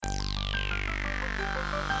What's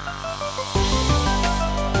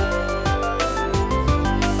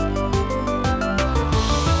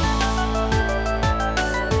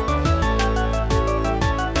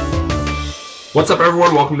up,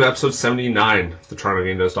 everyone? Welcome to episode 79 of the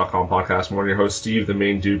TorontoGameDevs.com podcast. I'm one of your hosts, Steve, the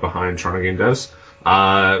main dude behind Toronto Game Devs.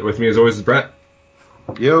 With me, as always, is Brett.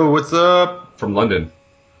 Yo, what's up? From London.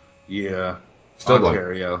 Yeah. Still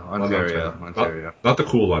Ontario. Not the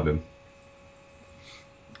cool London.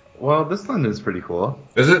 Well, this London's pretty cool.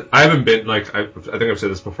 Is it? I haven't been, I think I've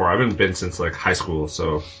said this before, I haven't been since, high school,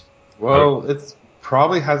 so... Well, it's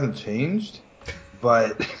probably hasn't changed,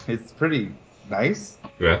 but it's pretty nice.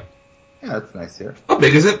 Yeah. Yeah, it's nice here. How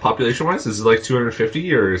big is it, population-wise? Is it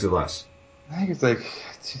 250, or is it less? I think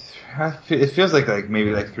it feels like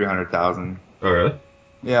maybe 300,000. Oh, really?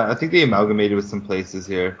 Yeah, I think they amalgamated with some places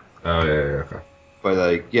here. Oh, yeah, okay.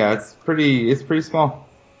 But it's pretty small.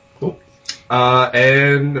 Cool.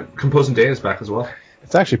 And Composing Dan is back as well.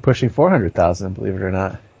 It's actually pushing 400,000, believe it or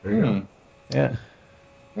not. There you go. Yeah.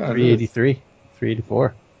 Yeah, 383,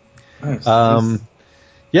 384. Nice.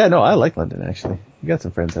 Yeah, no, I like London, actually. You got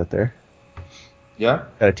some friends out there. Yeah?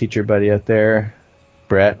 Got a teacher buddy out there.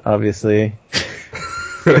 Brett, obviously.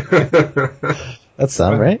 That's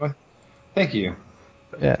some, right? Thank you.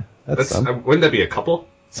 Yeah, that's some. Wouldn't that be a couple?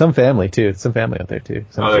 Some family, too. Some family out there, too.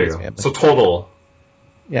 Some there you go. family. So total.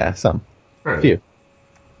 Yeah, some. All right. Few.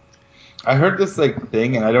 I heard this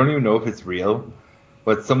thing, and I don't even know if it's real,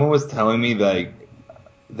 but someone was telling me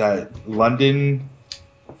that London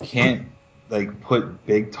can't put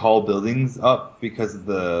big tall buildings up because of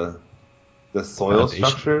the soil Foundation.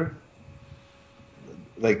 structure.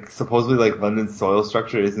 Supposedly London's soil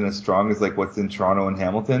structure isn't as strong as what's in Toronto and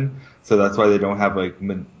Hamilton, so that's why they don't have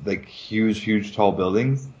huge tall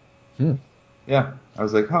buildings. Yeah, I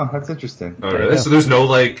was that's interesting. Oh, really? So there's no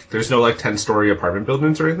 10-story apartment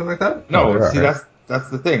buildings or anything like that? No, see that's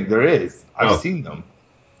the thing. There is. I've seen them.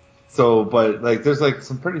 So, but there's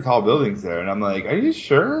some pretty tall buildings there, and I'm are you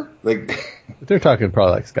sure? They're talking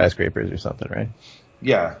probably skyscrapers or something, right?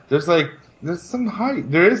 Yeah, there is some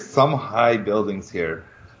high buildings here,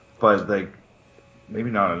 but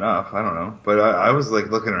maybe not enough. I don't know. But I was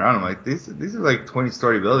looking around. I'm these are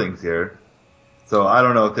 20-story buildings here. So I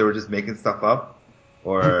don't know if they were just making stuff up,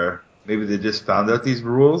 or maybe they just found out these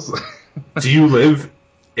rules. Do you live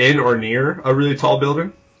in or near a really tall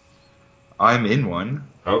building? I'm in one.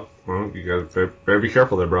 Oh, well, you gotta better be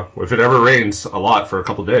careful there, bro. If it ever rains a lot for a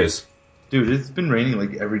couple days. Dude, it's been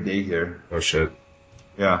raining every day here. Oh shit.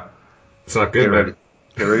 Yeah. It's not good, man.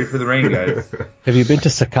 Get ready for the rain, guys. Have you been to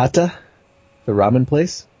Sakata, the ramen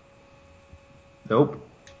place? Nope.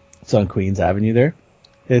 It's on Queens Avenue there.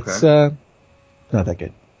 It's not that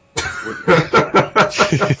good.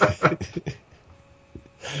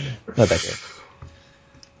 Not that good.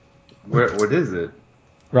 What is it?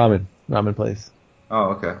 Ramen place. Oh,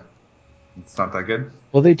 okay. It's not that good?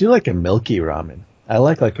 Well, they do a milky ramen. I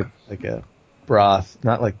like a broth,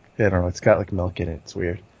 not I don't know, it's got milk in it. It's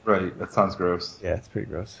weird. Right, that sounds gross. Yeah, it's pretty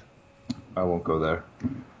gross. I won't go there.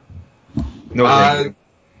 No, thank you.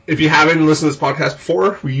 If you haven't listened to this podcast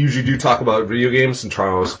before, we usually do talk about video games and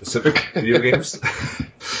Toronto-specific video games.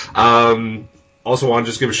 Also want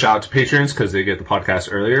to just give a shout out to patrons because they get the podcast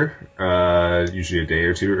earlier, usually a day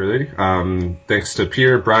or two early. Thanks to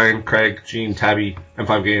Pierre, Brian, Craig, Gene, Tabby,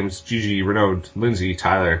 M5 Games, Gigi, Renaud, Lindsay,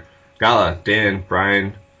 Tyler, Gala, Dan,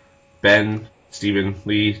 Brian, Ben, Stephen,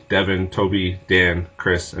 Lee, Devin, Toby, Dan,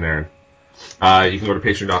 Chris, and Aaron. You can go to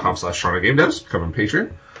patreon.com/TorontoGameDevs, become a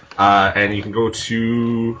patron. And you can go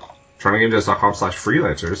to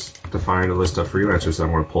TorontoGameDevs.com/freelancers to find a list of freelancers that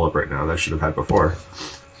I'm going to pull up right now that I should have had before.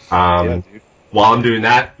 Yeah, dude. While I'm doing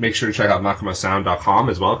that, make sure to check out NakamuraSound.com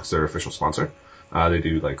as well, because they're an official sponsor. They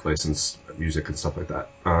do licensed music and stuff like that.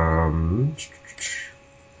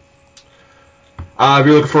 If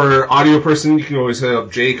you're looking for an audio person, you can always hit up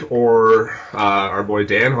Jake or our boy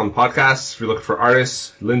Dan on the podcast. If you're looking for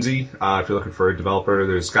artists, Lindsay. If you're looking for a developer,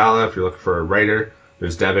 there's Scala. If you're looking for a writer,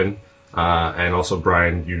 there's Devin. And also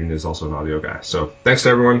Brian Union is also an audio guy. So thanks to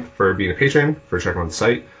everyone for being a patron, for checking out the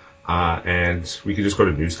site. And we could just go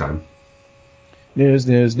to news time. News.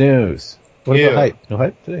 What about hype? No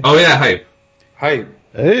hype today? Oh yeah, hype. Hype.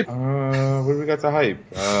 Hype. What do we got to hype?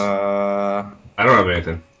 I don't have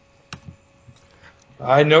anything.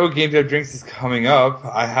 I know Game Dev Drinks is coming up.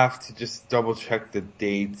 I have to just double check the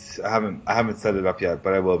dates. I haven't set it up yet,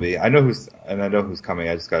 but I will be. I know who's coming.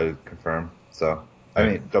 I just got to confirm. So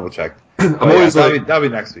double check. That'll be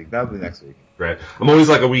next week. Right. I'm always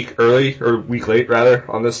a week early, or week late rather,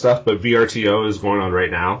 on this stuff, but VRTO is going on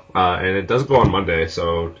right now, and it does go on Monday,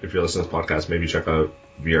 so if you're listening to this podcast, maybe check out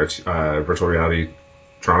Virtual Reality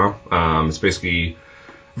Toronto. It's basically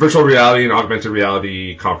virtual reality and augmented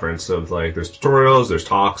reality conference of like there's tutorials, there's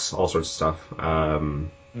talks, all sorts of stuff.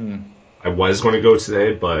 I was going to go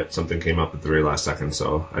today, but something came up at the very last second,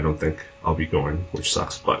 so I don't think I'll be going, which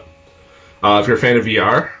sucks. But if you're a fan of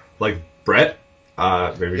VR, like Brett,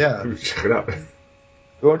 maybe check it out.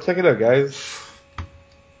 Go and check it out, guys.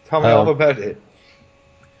 Tell me all about it.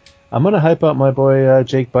 I'm going to hype up my boy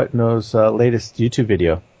Jake Buttonow's latest YouTube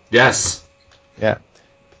video. Yes. Yeah.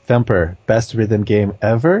 Thumper, best rhythm game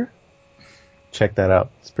ever. Check that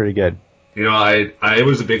out. It's pretty good. You know, I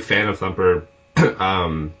was a big fan of Thumper,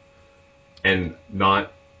 and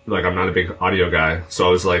not, like, I'm not a big audio guy, so I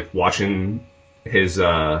was, like, watching his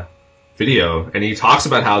video, and he talks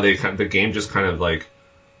about how the game just kind of, like,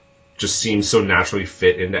 just seems so naturally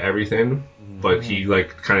fit into everything, but he,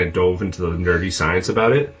 like, kind of dove into the nerdy science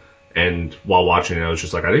about it, and while watching it, I was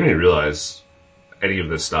just like, I didn't even realize any of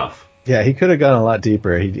this stuff. Yeah, he could have gone a lot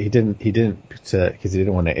deeper. He didn't because he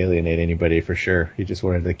didn't want to alienate anybody for sure. He just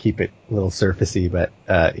wanted to keep it a little surfacey, but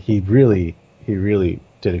he really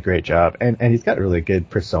did a great job, and he's got a really good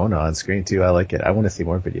persona on screen too. I like it. I want to see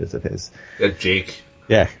more videos of his. Jake.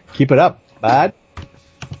 Yeah, keep it up, bud.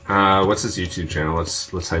 What's his YouTube channel?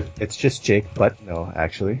 Let's type. It's just Jake Buttonow,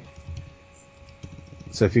 actually.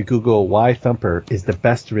 So if you Google why Thumper is the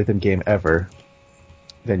best rhythm game ever,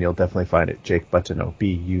 then you'll definitely find it. Jake Buttonow,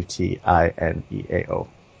 Butineao.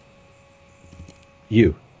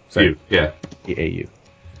 Sorry. You, yeah. E-A-U.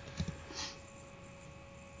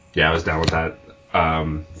 Yeah, I was down with that.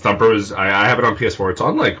 Thumper is, I have it on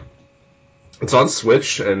PS4. It's on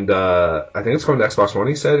Switch, and I think it's going to Xbox One,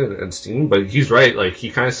 he said, and Steam, but he's right. Like,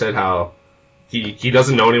 he kind of said how he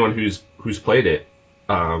doesn't know anyone who's played it,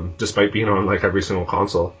 despite being on, like, every single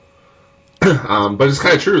console. But it's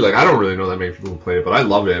kind of true. Like, I don't really know that many people who play it, but I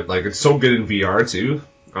love it. Like, it's so good in VR too.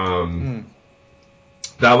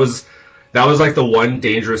 That was like the one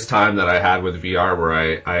dangerous time that I had with VR, where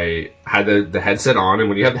I had the headset on, and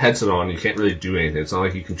when you have the headset on, you can't really do anything. It's not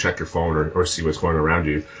like you can check your phone or see what's going on around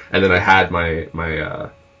you. And then I had my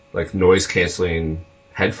like noise canceling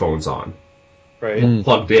headphones on, Right.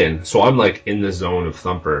 plugged in, so I'm like in the zone of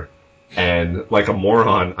Thumper. And like a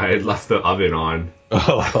moron, I had left the oven on.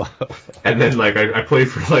 And then like I played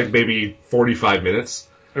for like maybe 45 minutes.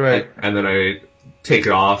 Right. And then I take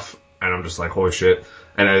it off, and I'm just like, holy shit.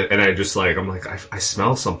 And I just like, I'm like, I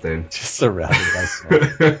smell something. Just surrounded by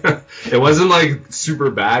smoke. It wasn't like super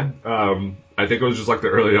bad. I think it was just like the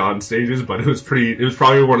early on stages, but it was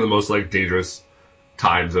probably one of the most like dangerous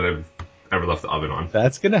times that I've ever left the oven on.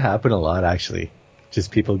 That's going to happen a lot, actually.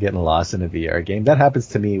 Just people getting lost in a VR game. That happens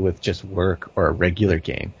to me with just work or a regular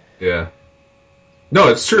game. Yeah. No,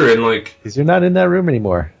 it's true, and like... Because you're not in that room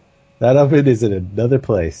anymore. That oven is in another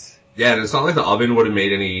place. Yeah, and it's not like the oven would have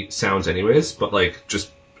made any sounds anyways, but like, just,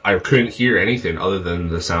 I couldn't hear anything other than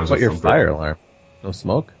the sounds of your Thumper. fire alarm? No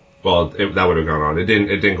smoke? Well, that would have gone on. It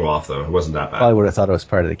didn't go off, though. It wasn't that bad. Probably would have thought it was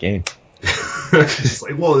part of the game. It's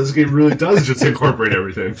like, whoa, this game really does just incorporate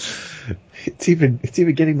everything. It's even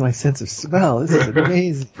getting my sense of smell. This is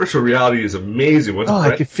amazing. Virtual reality is amazing.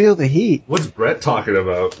 I can feel the heat. What's Brett talking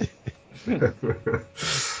about?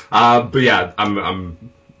 But yeah,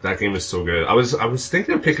 that game is so good. I was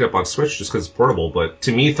thinking of picking it up on Switch just because it's portable, but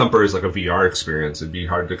to me, Thumper is like a VR experience. It'd be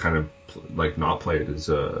hard to kind of like not play it as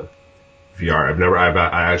a VR.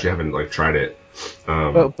 I actually haven't like tried it.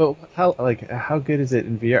 But how good is it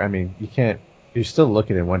in VR? I mean, you're still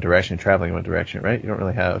looking in one direction, traveling in one direction, right? You don't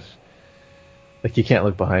really have, like, you can't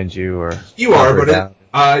look behind you or you are, but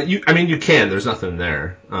you can. There's nothing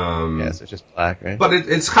there. Yeah, so it's just black, right? But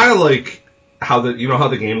it's kind of like how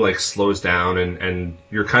the game like slows down and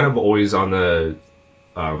you're kind of always on the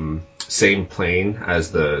same plane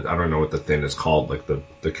as I don't know what the thing is called, like the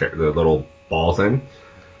little ball thing.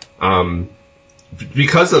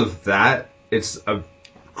 Because of that, it's a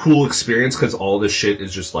cool experience because all this shit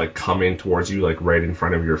is just like coming towards you like right in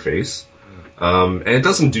front of your face. And it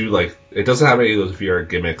doesn't have any of those VR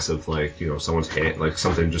gimmicks of like, someone's hand, like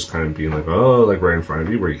something just kind of being like, oh, like right in front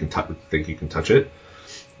of you where you can think you can touch it.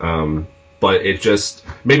 But it just,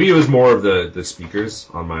 maybe it was more of the speakers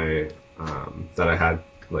on my, that I had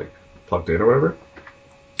like plugged in or whatever.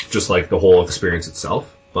 Just like the whole experience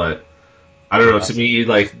itself. But I don't know, to me,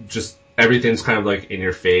 like just everything's kind of like in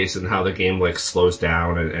your face and how the game like slows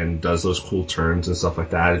down and does those cool turns and stuff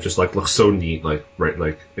like that. It just like looks so neat, like right,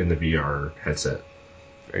 like in the VR headset.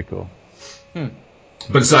 Very cool. But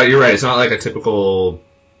it's not, you're right, it's not like a typical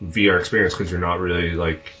VR experience because you're not really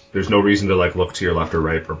like, there's no reason to like look to your left or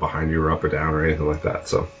right or behind you or up or down or anything like that.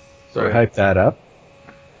 So hype that up.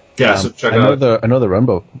 Yeah, so check out. I know the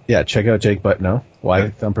Rumbo. Yeah, check out Jake Buttonow. Why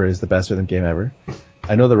Thumper is the best rhythm game ever.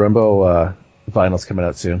 I know the Rumbo vinyl's coming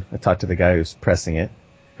out soon. I talked to the guy who's pressing it,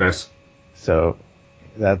 Nice. so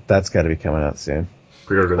that's got to be coming out soon.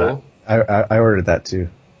 Pre-order that. I ordered that too.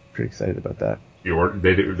 Pretty excited about that. You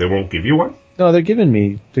order, they won't give you one? No, they're giving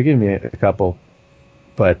me a couple,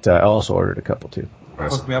 but I also ordered a couple too.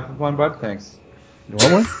 Nice. Hook me up with one, bud. Thanks. You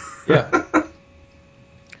want one? Yeah.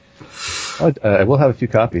 I will have a few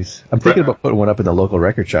copies. I'm thinking about putting one up in the local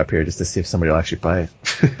record shop here just to see if somebody will actually buy it.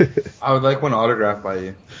 I would like one autographed by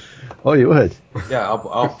you. Oh, you would? Yeah,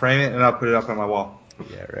 I'll frame it and I'll put it up on my wall.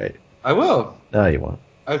 Yeah, right. I will. No, you won't.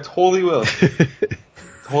 I totally will.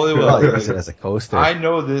 Totally will. Well, use it as a coaster. I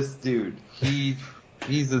know this dude.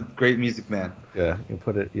 He's a great music man. Yeah, you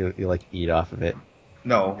put it. You like eat off of it.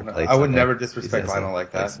 No, Play I would something. never disrespect Use it as vinyl a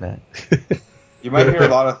like that. placemat. You might hear a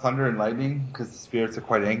lot of thunder and lightning because the spirits are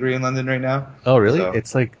quite angry in London right now. Oh, really? So-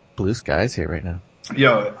 It's like blue skies here right now.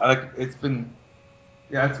 Yo, it's been.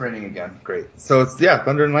 Yeah, it's raining again. Great. So it's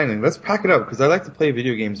thunder and lightning. Let's pack it up because I like to play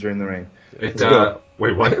video games during the rain.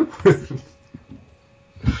 Wait, what?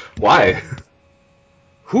 Why?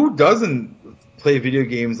 Who doesn't play video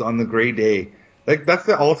games on the gray day? Like that's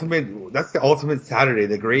the ultimate Saturday,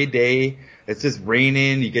 the gray day. It's just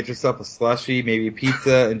raining. You get yourself a slushie, maybe a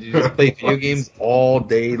pizza, and you just play video games all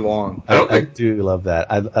day long. I do love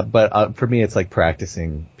that. But for me, it's like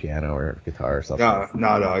practicing piano or guitar or something.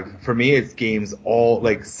 Nah, dog. For me, it's games all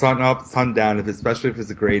like sun up, sun down. Especially if it's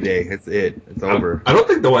a gray day, it's over. I don't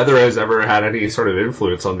think the weather has ever had any sort of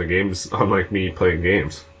influence on the games, unlike me playing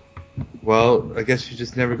games. Well, I guess you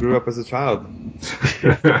just never grew up as a child.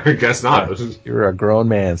 I guess not. You're a grown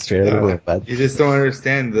man, straight out of the womb, bud. You just don't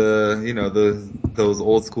understand those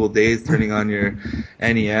old school days turning on your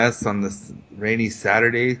NES on this rainy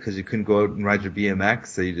Saturday because you couldn't go out and ride your BMX,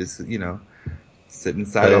 so you just sit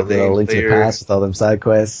inside all day. Link to the past with all them side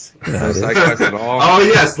quests. No side quests at all. Oh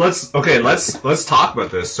yes, let's talk about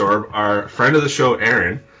this. So our friend of the show,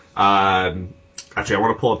 Aaron. Actually, I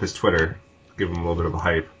want to pull up his Twitter, give him a little bit of a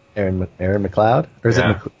hype. Aaron McLeod? Or is it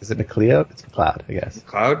McLeod? It's McLeod, I guess.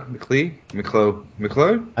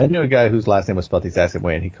 McLeod? I knew a guy whose last name was spelled the exact same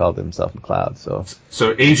way, and he called himself McLeod, so...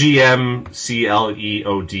 So AGMCLEOD.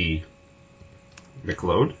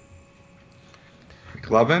 McLeod?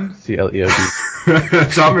 McLovin?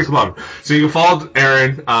 CLEOD. John McLeod. So you can follow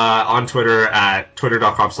Aaron on Twitter at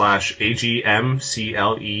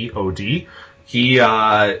twitter.com/AGMCLEOD.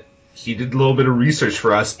 He did a little bit of research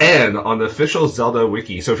for us, and on the official Zelda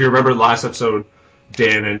wiki. So if you remember last episode,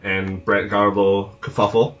 Dan and Brett got a little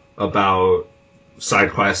kerfuffle about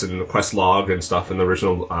side quests and the quest log and stuff in the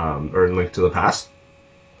original, or in Link to the Past.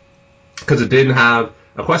 Because it didn't have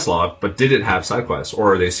a quest log, but did it have side quests,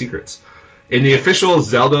 or are they secrets? In the official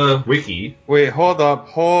Zelda wiki... Wait, hold up.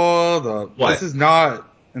 What? This is not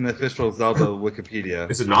an official Zelda Wikipedia.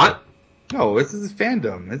 Is it not? No, this is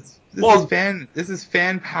fandom. This is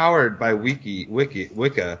fan powered by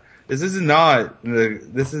Wicca. This is not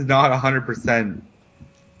 100%.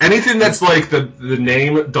 Anything that's like the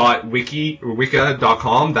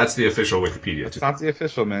name.wiki.com, that's the official Wikipedia. It's not the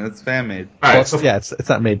official, man. It's fan made. All right, it's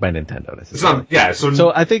not made by Nintendo. It's not. Yeah.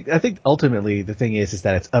 So I think ultimately the thing is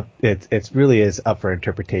that it's really is up for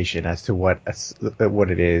interpretation as to what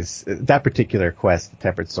it is. That particular quest, the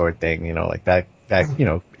Tempered Sword thing, like that,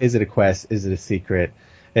 is it a quest? Is it a secret?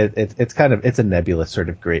 It's a nebulous sort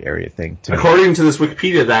of gray area thing. According to this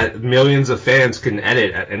Wikipedia, that millions of fans can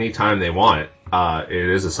edit at any time they want. It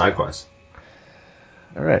is a side quest.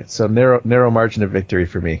 All right, so narrow margin of victory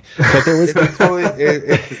for me. But there was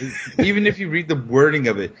even if you read the wording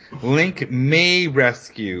of it, Link may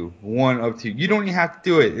rescue one of two. You don't even have to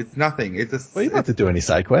do it. It's nothing. You don't have to do any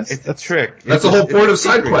side quests. It's a trick. That's the whole point of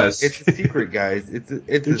side quests. It's a secret, guys.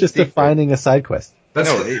 It's just defining a side quest.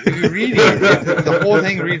 If you read it, the whole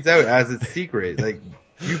thing reads out as it's secret. Like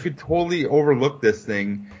you could totally overlook this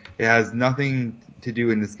thing. It has nothing to do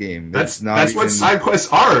in this game. That's what side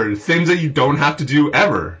quests are. Things that you don't have to do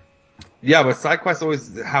ever. Yeah, but side quests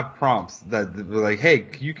always have prompts that are like, hey,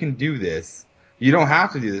 you can do this. You don't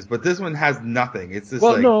have to do this, but this one has nothing. It's just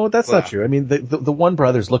no, that's not true. I mean, the one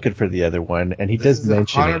brother's looking for the other one, and he does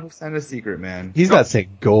mention 100% a secret, man. He's not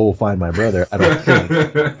saying go find my brother. I don't think,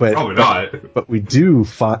 but probably not. But we do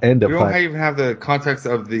end up. We don't even have the context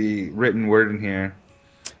of the written word in here.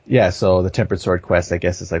 Yeah, so the Tempered Sword quest, I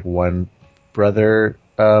guess, is like one brother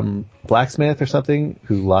blacksmith or something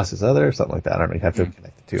who lost his other or something like that. I don't know. You have to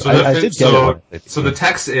connect the two. So the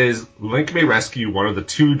text is Link may rescue one of the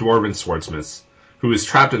two dwarven swordsmiths who is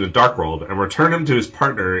trapped in the Dark World and return him to his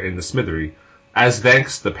partner in the smithery. As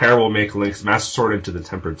thanks, the pair will make Link's Master Sword into the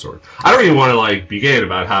Tempered Sword. I don't even want to be gay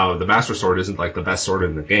about how the Master Sword isn't the best sword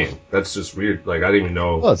in the game. That's just weird. I didn't even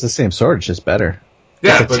know. Well, it's the same sword, it's just better.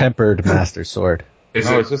 Yeah, it's a tempered master sword. It's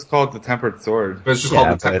just called the Tempered Sword. But it's just called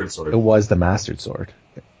the Tempered Sword. It was the mastered sword.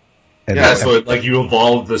 And yeah, so like you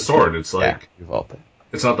evolved the sword. It's like you evolved it.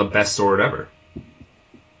 It's not the best sword ever.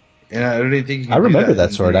 And I don't even think you can I remember that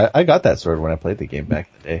in sword. I got that sword when I played the game back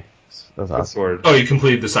in the day. That was awesome. Sword. Oh, you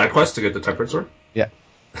completed the side quest to get the Tempered Sword? Yeah.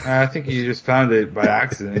 I think you just found it by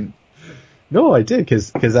accident. No, I did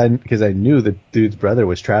because I knew the dude's brother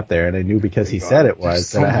was trapped there, and I knew because he said it was.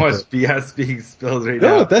 So much BS being spilled right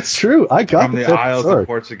now. No, that's true. I got from the Isles of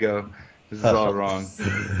Portugal. This is all wrong.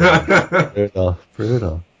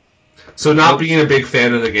 Brutal. So not being a big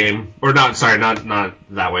fan of the game, or not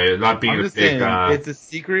that way. Not being I'm a just big. saying, it's a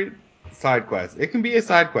secret side quest. It can be a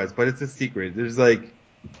side quest, but it's a secret. There's like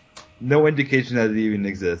no indication that it even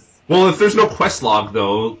exists. Well, if there's no quest log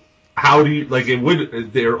though. How do you like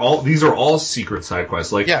it? These are all secret side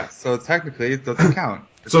quests. Like yeah, so technically it doesn't count.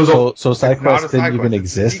 So side quests didn't even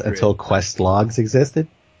exist until quest logs existed.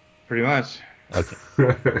 Pretty much. Okay.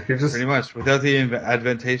 Pretty much without the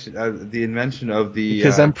invention of the.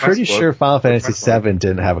 Because I'm pretty sure Final Fantasy VII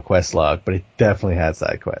didn't have a quest log, but it definitely had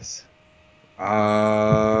side quests.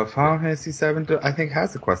 Final Fantasy VII I think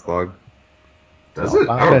has a quest log. Does it?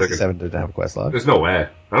 Final Fantasy VII didn't have a quest log. There's no way.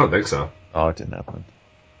 I don't think so. Oh, it didn't have one.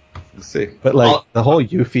 Let's see. But like the whole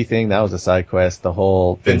Yuffie thing, that was a side quest. The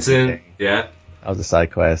whole Vincent thing, yeah, that was a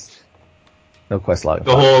side quest. No quest log.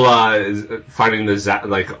 The whole finding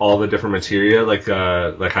the all the different materia, like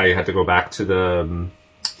how you had to go back to the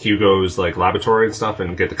Hugo's like laboratory and stuff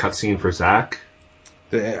and get the cutscene for Zack.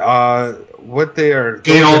 What they are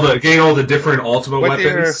gain all the different ultimate what weapons.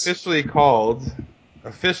 What they are officially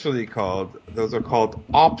called, those are called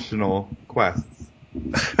optional quests.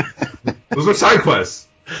 Those are side quests.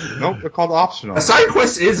 Nope, they're called optional. A side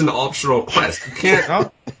quest is an optional quest. You can't.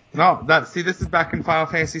 No. This is back in Final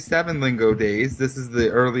Fantasy VII lingo days. This is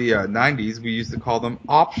the early 90s. We used to call them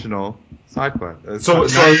optional side quests. It's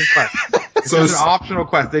an optional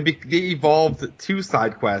quest. They evolved to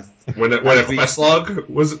side quests when a quest log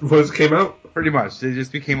came out. Pretty much, they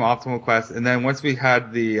just became optional quests. And then once we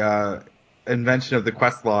had the invention of the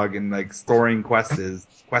quest log and like storing quests.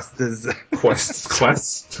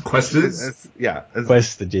 Yeah.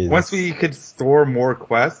 Once we could store more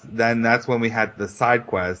quests, then that's when we had the side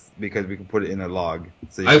quests because we could put it in a log.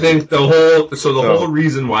 So I think the whole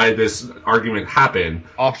reason why this argument happened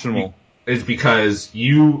optional is because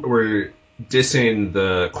you were dissing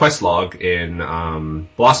the quest log in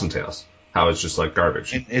Blossom Tales. How it's just like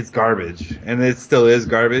garbage. It's garbage, and it still is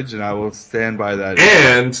garbage, and I will stand by that.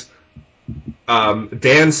 And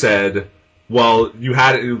Dan said, "Well, you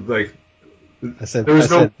had it like." There was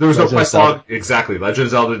no quest log. Exactly. Legend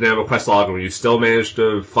of Zelda didn't have a quest log, and you still managed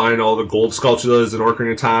to find all the gold sculptures in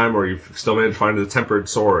Ocarina of Time, or you still managed to find the Tempered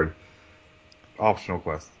Sword. Optional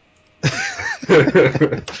quest.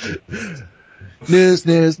 News.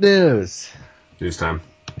 News time.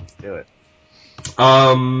 Let's do it.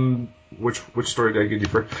 Which story did I give you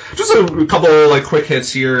first? Just a couple like quick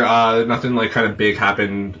hits here. Nothing like kind of big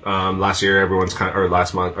happened last year.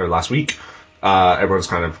 Last week. Everyone's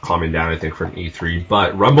kind of calming down, I think, from E3.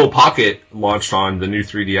 But Rumble Pocket launched on the new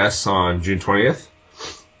 3DS on June 20th.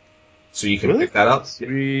 So you can pick that up.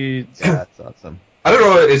 Sweet. Yeah, that's awesome. I don't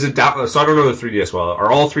know, is it so I don't know the 3DS well.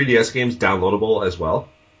 Are all 3DS games downloadable as well?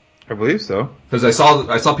 I believe so. Because I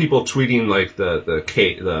saw people tweeting like the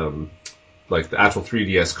actual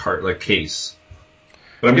 3DS cart like case.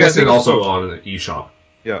 But I'm guessing also on the eShop.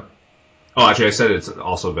 Yeah. Oh, actually, I said it's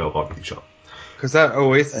also available on the eShop. Because that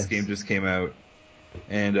Oasis game just came out,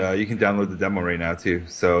 and you can download the demo right now too.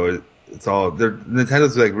 So it's all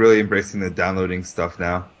Nintendo's like really embracing the downloading stuff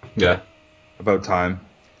now. Yeah. About time.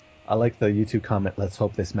 I like the YouTube comment. Let's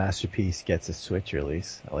hope this masterpiece gets a Switch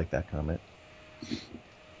release. I like that comment.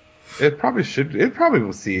 It probably should. It probably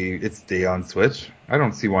will see its day on Switch. I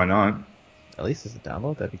don't see why not. At least as a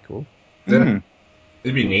download, that'd be cool. Yeah.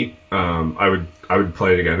 It'd be neat. I would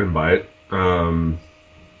play it again and buy it.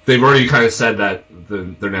 They've already kind of said that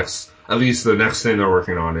the next thing they're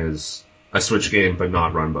working on is a Switch game, but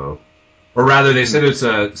not Runbow. Or rather, they said it's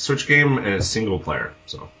a Switch game and it's single player.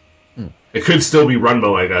 So it could still be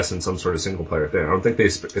Runbow, I guess, in some sort of single player thing. I don't think they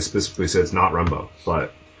specifically said it's not Runbow,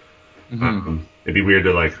 but it'd be weird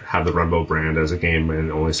to like have the Runbow brand as a game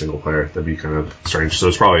and only single player. That'd be kind of strange. So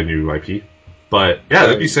it's probably a new IP. But yeah,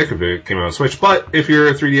 that'd be sick if it came out on Switch. But if you're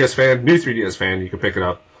a 3DS fan, new 3DS fan, you can pick it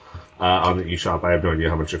up on the eShop. I have no idea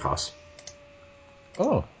how much it costs.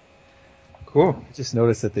 Oh, cool. I just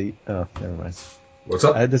noticed that oh, never mind. What's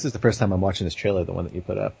up? This is the first time I'm watching this trailer, the one that you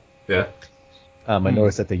put up. Yeah. I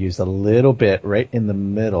noticed that they used a little bit right in the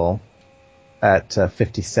middle at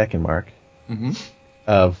 50-second mark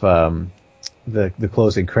of the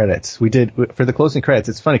closing credits. We did for the closing credits.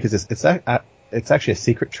 It's funny because it's actually a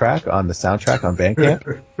secret track on the soundtrack on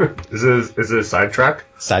Bandcamp. Is it a side track?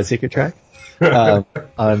 Side secret track. On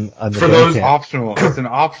the For those Bandcamp. Optional. It's an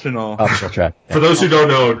optional Track. For those who don't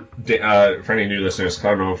know, for any new listeners, I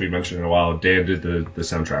don't know if we mentioned in a while, Dan did the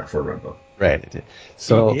soundtrack for Rainbow. Right. It did.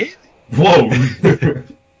 So Whoa.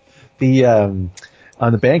 the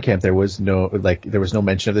on the Bandcamp there was no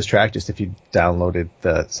mention of this track. Just if you downloaded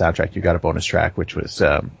the soundtrack, you got a bonus track, which was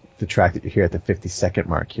the track that you hear at the 50-second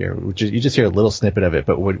mark here, which is you just hear a little snippet of it.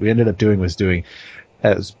 But what we ended up doing was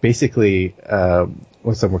basically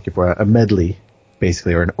what's I'm working for, a medley,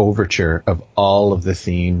 basically, or an overture of all of the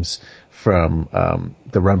themes from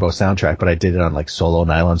the Rumbo soundtrack. But I did it on like solo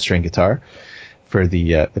nylon string guitar for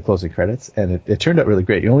the closing credits, and it turned out really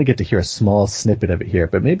great. You only get to hear a small snippet of it here,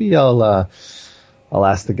 but maybe I'll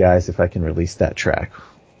ask the guys if I can release that track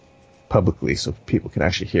publicly so people can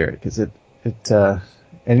actually hear it, because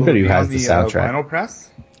anybody who has the soundtrack. Vinyl press?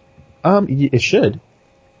 It should.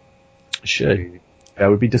 I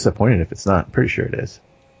would be disappointed if it's not. I'm pretty sure it is.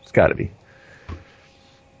 It's got to be.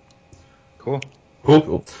 Cool.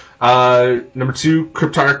 Number 2,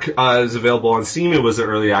 Cryptarch is available on Steam. It was an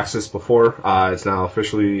early access before. It's now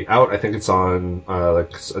officially out. I think it's on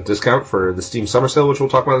like a discount for the Steam Summer Sale, which we'll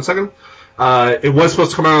talk about in a second. It was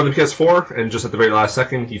supposed to come out on the PS4, and just at the very last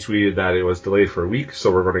second, he tweeted that it was delayed for a week,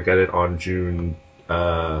 so we're going to get it on June,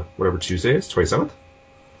 whatever Tuesday is, 27th?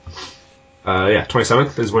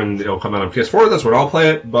 27th is when it'll come out on PS4. That's when I'll play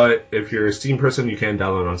it, but if you're a Steam person, you can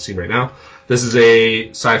download it on Steam right now. This is a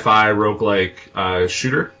sci-fi roguelike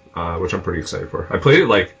shooter, which I'm pretty excited for. I played it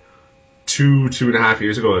like 2.5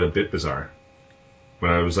 years ago at a Bit Bazaar,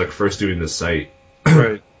 when I was like first doing this site.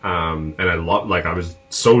 Right. And I was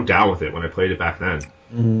so down with it when I played it back then.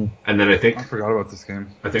 Mm-hmm. And then I forgot about this game.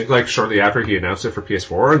 I think like shortly after he announced it for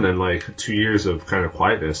PS4, and then like 2 years of kind of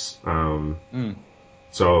quietness.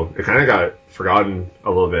 So it kind of got forgotten a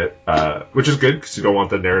little bit, which is good because you don't want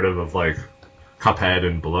the narrative of like Cuphead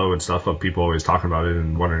and Below and stuff of people always talking about it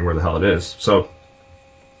and wondering where the hell it is. So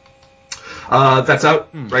that's out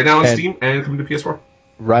right now on Steam and coming to PS4.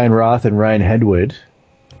 Ryan Roth and Ryan Hedwood.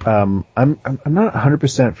 I'm not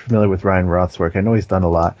 100% familiar with Ryan Roth's work. I know he's done a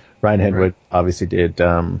lot. Ryan Hedwood obviously did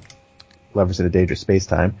Lovers in a Dangerous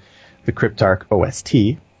Space-Time, the Cryptarch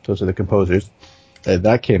OST. Those are the composers. And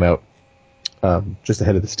that came out just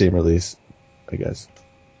ahead of the Steam release, I guess.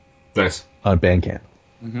 Nice. On Bandcamp.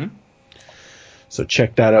 Mm-hmm. So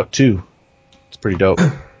check that out too. It's pretty dope.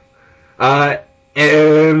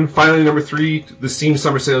 And finally, number 3, the Steam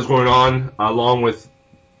Summer Sale is going on, along with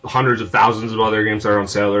hundreds of thousands of other games that are on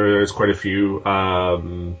sale. There's quite a few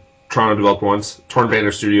Toronto developed ones. Torn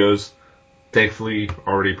Banner Studios, thankfully,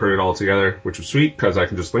 already put it all together, which was sweet because I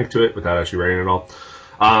can just link to it without actually writing it all.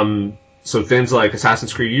 So things like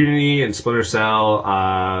Assassin's Creed Unity and Splinter Cell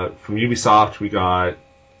from Ubisoft. We got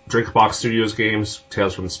Drinkbox Studios games,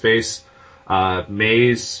 Tales from Space,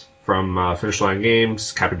 Maze from Finish Line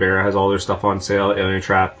Games. Capybara has all their stuff on sale. Alien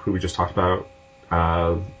Trap, who we just talked about,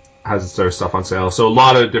 has their stuff on sale. So a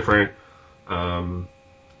lot of different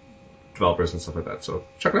developers and stuff like that. So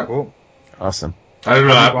check it out. Cool. Awesome. I don't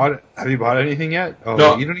know. Have you bought anything yet? Oh,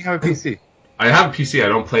 no. You don't even have a PC. I have a PC. I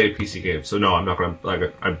don't play PC games, so no, I'm not gonna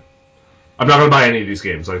I'm not gonna buy any of these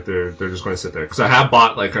games. Like they're just gonna sit there because I have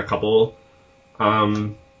bought like a couple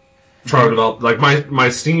Toronto developed. Like my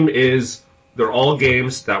Steam they're all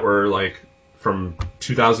games that were like from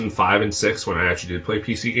 2005 and 6 when I actually did play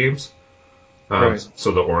PC games. Right.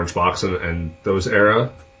 So the Orange Box and those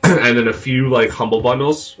era, and then a few like Humble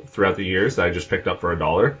Bundles throughout the years that I just picked up for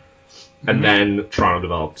 $1, and then Toronto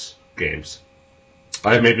developed games.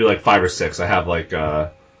 I have maybe like 5 or 6. I have like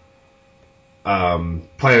Planet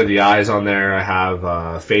of the Eyes on there. I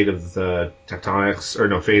have Fate of the Tectonics, or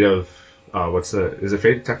no, Fate of is it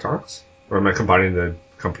Fate of Tectonics? Or am I combining the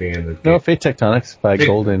company and the game? No, Fate Tectonics by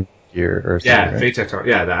Golden Gear or something. Yeah, right? Fate Tectonics.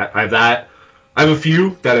 Yeah, that. I have that. I have a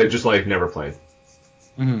few that I just like never played.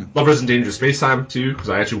 Mm-hmm. Lovers in Dangerous Space-Time too, because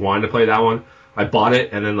I actually wanted to play that one. I bought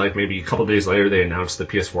it, and then like maybe a couple days later they announced the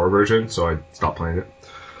PS4 version, so I stopped playing it.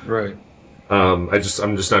 Right. I'm just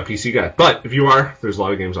not a PC guy. But if you are, there's a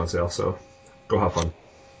lot of games on sale, so go have fun.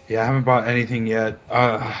 Yeah, I haven't bought anything yet.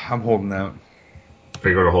 I'm holding out. Are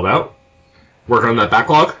you going to hold out? Working on that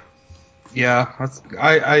backlog? Yeah,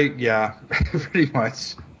 yeah, pretty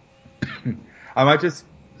much. I might just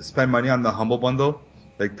spend money on the Humble Bundle,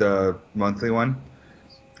 like the monthly one,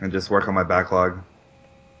 and just work on my backlog.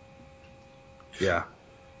 Yeah.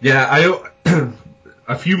 Yeah,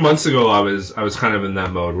 a few months ago I was kind of in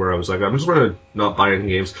that mode where I was like, I'm just going to not buy any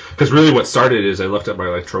games, because really what started is I looked at my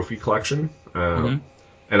like trophy collection, and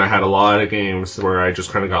and I had a lot of games where I just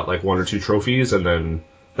kind of got like 1 or 2 trophies, and then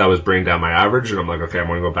that was bringing down my average, and I'm like, okay, I'm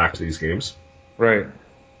going to go back to these games. Right.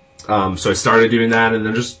 So I started doing that, and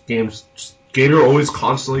then games are always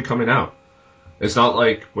constantly coming out. It's not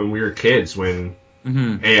like when we were kids when I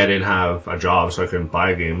didn't have a job, so I couldn't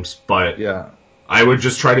buy games, but Yeah. I would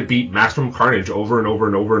just try to beat Maximum Carnage over and over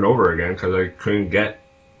and over and over again because I couldn't get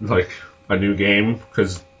like a new game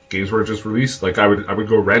because games were just released. Like I would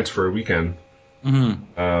go rent for a weekend,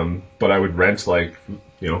 but I would rent like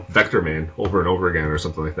Vector Man over and over again or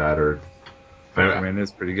something like that. Or Vector Man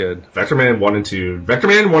is pretty good. Vector Man 1 and 2. Vector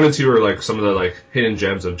Man 1 and 2 are like some of the like hidden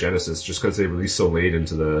gems of Genesis just because they released so late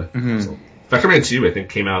into the. So, Vector Man 2 I think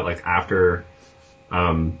came out like after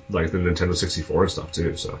like the Nintendo 64 and stuff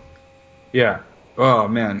too. So yeah. Oh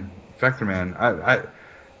man, Vector Man. I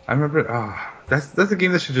remember. Oh, that's a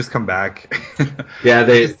game that should just come back. Yeah,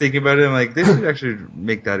 they just thinking about it. I'm like, they should actually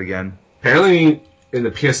make that again. apparently in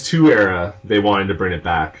the PS2 era they wanted to bring it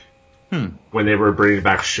back. When they were bringing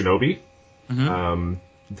back Shinobi.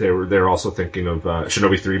 They were also thinking of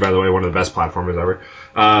Shinobi 3, by the way, one of the best platformers ever.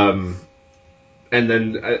 And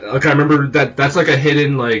then I remember that's like a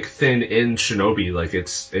hidden like thing in Shinobi. Like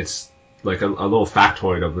it's like a little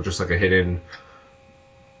factoid of just like a hidden,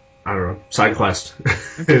 I don't know, side quest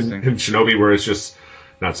in Shinobi where it's just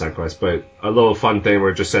not side quest, but a little fun thing where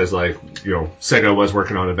it just says like Sega was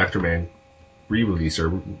working on a Vector Man re-release or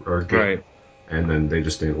game. Right. And then they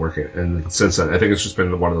just didn't work it. And since then, I think it's just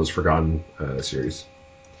been one of those forgotten series.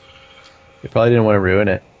 They probably didn't want to ruin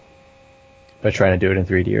it by trying to do it in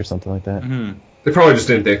 3D or something like that. They probably just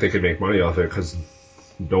didn't think they could make money off it because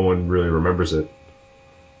no one really remembers it.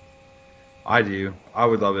 I do. I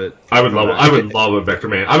would love it. I would love a Vector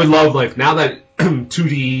Man. I would love like now that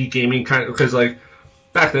 2D gaming kind of because like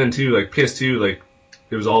back then too like PS2 like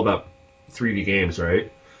it was all about 3D games, right?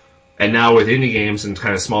 And now with indie games and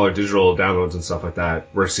kind of smaller digital downloads and stuff like that,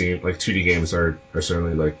 we're seeing like 2D games are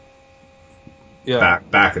certainly like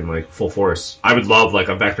back in like full force. I would love like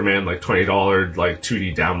a Vector Man like $20 like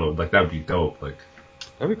 2D download. Like that would be dope. Like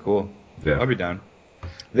that'd be cool. Yeah, I'd be down.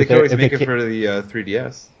 They could always make it for the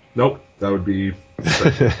 3DS. Nope, that'd be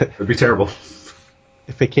terrible.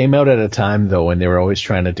 If it came out at a time though when they were always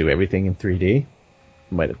trying to do everything in 3D,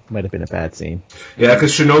 might have been a bad scene. Yeah,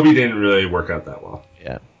 because Shinobi didn't really work out that well.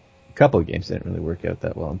 Yeah. A couple of games didn't really work out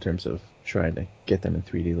that well in terms of trying to get them in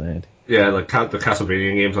 3D land. Yeah, like the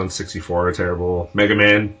Castlevania games on 64 are terrible. Mega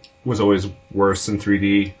Man was always worse in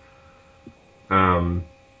 3D.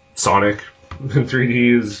 Sonic in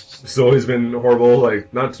 3D has always been horrible. Like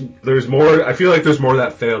there's more. I feel like there's more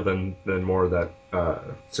that failed than more that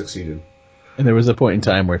succeeded. And there was a point in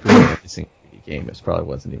time where if you were releasing a 3D game, it probably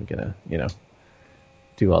wasn't even gonna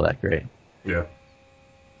do all that great. Yeah.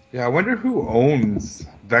 Yeah, I wonder who owns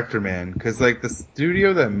Vector Man, because like the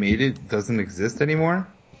studio that made it doesn't exist anymore.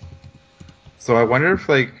 So I wonder if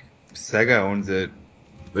like Sega owns it.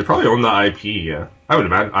 They probably own the IP. Yeah, I would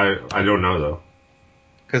imagine. I don't know though.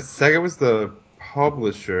 Because Sega was the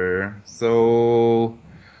publisher, so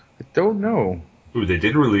I don't know. Ooh, they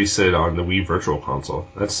did release it on the Wii Virtual Console.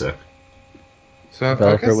 That's sick. So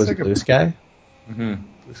Developer was Sega... Blue Sky. Mm-hmm.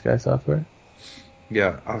 Blue Sky Software.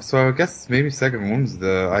 Yeah, so I guess maybe Sega owns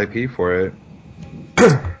the IP for it.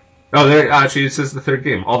 Actually, it says the third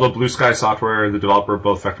game. Although Blue Sky Software, the developer of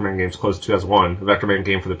both Vector Man games, closed in 2001, the Vector Man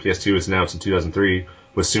game for the PS2 was announced in 2003,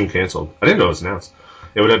 was soon canceled. I didn't know it was announced.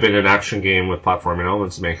 It would have been an action game with platforming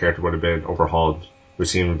elements. The main character would have been overhauled,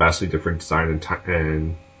 receiving a vastly different design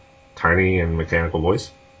and tiny and mechanical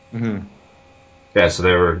voice. Mm-hmm. Yeah, so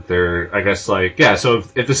they're I guess like yeah. So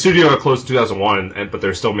if the studio closed in 2001, but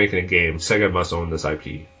they're still making a game, Sega must own this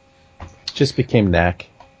IP. Just became Knack.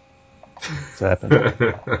 What's happened?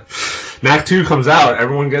 Knack 2 comes out,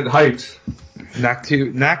 everyone get hyped.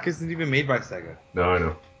 Knack isn't even made by Sega. No, I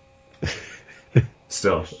know.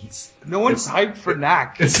 Still, no one's hyped for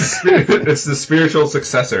Knack. It's the spiritual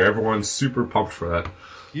successor. Everyone's super pumped for that.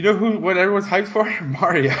 You know what everyone's hyped for?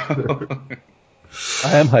 Mario.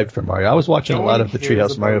 I am hyped for Mario. I was watching No a lot one of the cares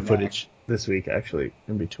Treehouse Mario about footage this week, actually,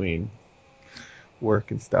 in between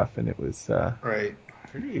work and stuff, and it was right,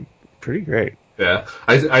 pretty great. Yeah,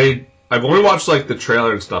 I've only watched like the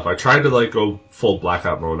trailer and stuff. I tried to like go full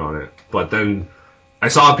blackout mode on it, but then I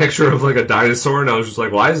saw a picture of like a dinosaur, and I was just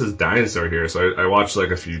like, why is this dinosaur here? So I watched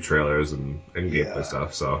like a few trailers and gameplay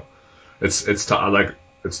stuff. So it's tough. Like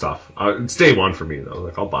it's tough. It's day one for me though.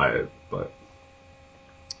 Like I'll buy it, but.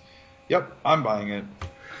 Yep, I'm buying it.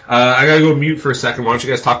 I gotta go mute for a second. Why don't you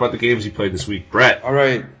guys talk about the games you played this week? Brett. All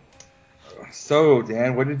right. So,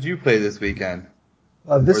 Dan, what did you play this weekend?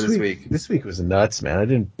 This this week, this week was nuts,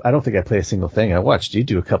 man. I don't think I played a single thing. I watched you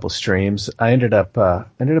do a couple streams. I ended up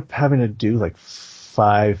having to do like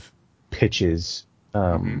 5 pitches,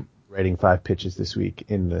 writing 5 pitches this week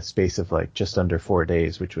in the space of like just under 4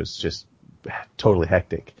 days, which was just totally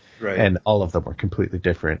hectic. Right. And all of them were completely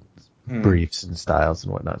different briefs and styles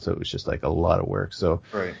and whatnot. So it was just like a lot of work. So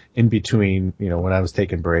in between, when I was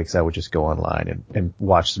taking breaks, I would just go online and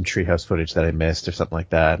watch some Treehouse footage that I missed or something like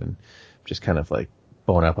that, and just kind of like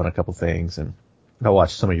bone up on a couple things. And I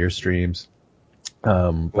watched some of your streams,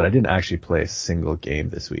 but I didn't actually play a single game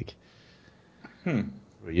this week. What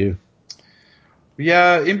about you?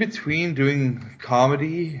 Yeah, in between doing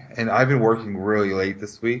comedy, and I've been working really late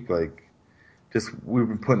this week. Like, we've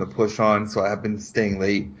been putting the push on, so I've been staying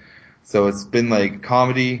late. So it's been like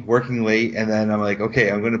comedy, working late, and then I'm like, okay,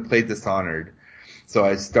 I'm going to play Dishonored. So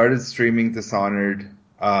I started streaming Dishonored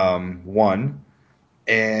 1,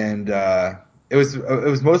 and it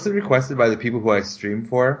was mostly requested by the people who I stream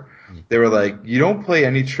for. They were like, you don't play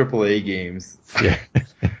any AAA games. Yeah.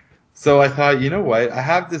 So I thought, you know what? I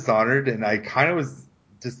have Dishonored, and I kind of was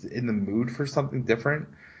just in the mood for something different.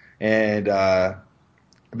 And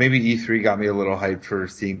maybe E3 got me a little hyped for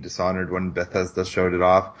seeing Dishonored when Bethesda showed it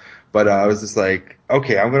off. But I was just like,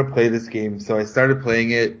 okay, I'm going to play this game. So I started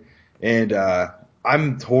playing it, and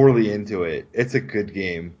I'm totally into it. It's a good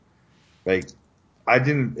game. Like, I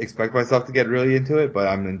didn't expect myself to get really into it, but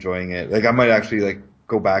I'm enjoying it. Like, I might actually like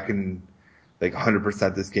go back and like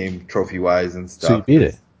 100% this game trophy-wise and stuff. So you beat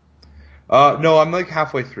it? No, I'm like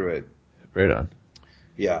halfway through it. Right on.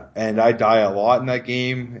 Yeah, and I die a lot in that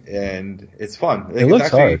game, and it's fun. Like, It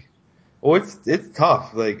looks hard. Oh, it's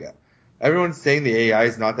tough. Like, everyone's saying the AI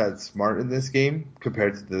is not that smart in this game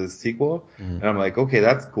compared to the sequel, and I'm like, okay,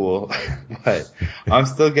 that's cool, but I'm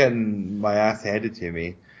still getting my ass handed to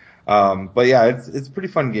me. But yeah, it's a pretty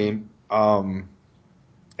fun game. And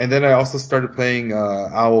then I also started playing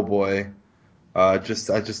Owlboy. I just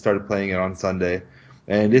started playing it on Sunday,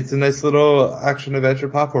 and it's a nice little action adventure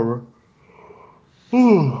platformer.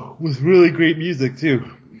 With really great music too.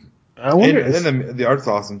 I wonder. And the art's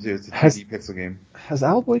awesome too. It's a 2D pixel game. Has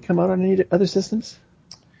Owlboy come out on any other systems?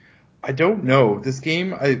 I don't know. This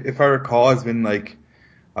game, if I recall, has been like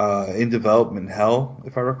in development hell,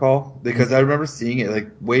 if I recall, because I remember seeing it like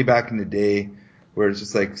way back in the day, where it's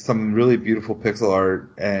just like some really beautiful pixel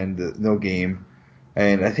art and no game.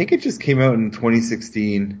 And I think it just came out in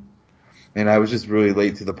 2016. And I was just really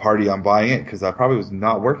late to the party on buying it because I probably was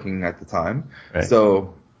not working at the time. Right.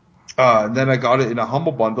 So then I got it in a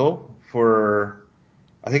Humble Bundle for,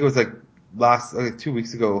 I think it was like 2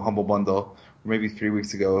 weeks ago, Humble Bundle, or maybe 3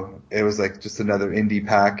 weeks ago. It was like just another indie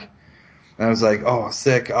pack. And I was like, oh,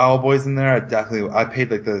 sick, Owlboy's in there. I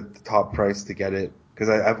paid like the top price to get it because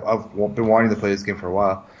I've been wanting to play this game for a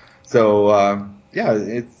while. So yeah,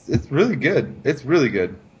 it's really good. It's really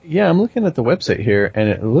good. Yeah, I'm looking at the website here, and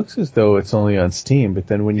it looks as though it's only on Steam. But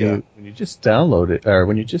then when you just download it, or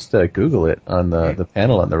when you just Google it on the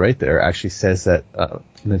panel on the right there, it actually says that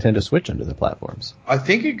Nintendo Switch under the platforms. I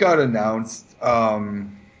think it got announced. I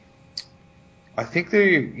think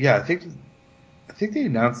they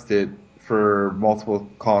announced it for multiple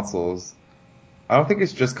consoles. I don't think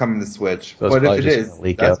it's just coming to Switch, So but if it is,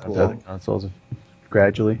 leak that's out cool. onto the consoles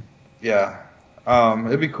gradually. Yeah.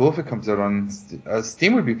 It'd be cool if it comes out on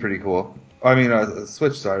Steam. Would be pretty cool. I mean,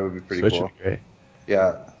 Switch, sorry, would be pretty Switch cool. would be great.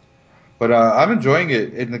 Yeah. But I'm enjoying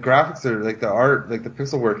it, and the graphics are like the art, like the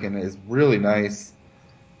pixel work in it is really nice.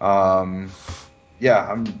 Yeah.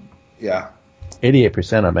 88%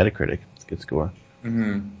 on Metacritic. It's a good score.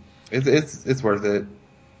 It's worth it.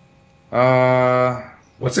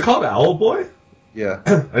 What's it called? Owlboy? Yeah.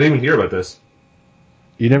 I didn't even hear about this.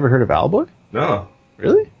 You never heard of Owlboy? No.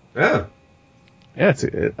 Really? Yeah. Yeah,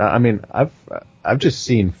 I mean, I've just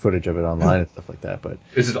seen footage of it online and stuff like that, but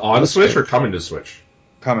is it on Switch or coming to Switch?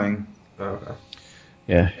 Coming. Oh, okay.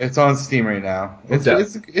 Yeah, it's on Steam right now. It's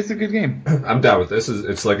a good game. I'm down with this.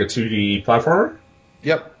 It's like a 2D platformer.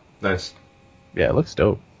 Yep. Nice. Yeah, it looks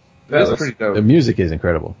dope. Yeah, it's pretty dope. The music is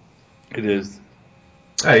incredible. It is.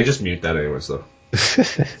 Hey, you just mute that anyways, though.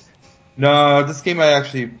 No, this game I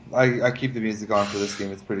keep the music on for this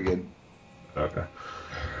game. It's pretty good. Okay.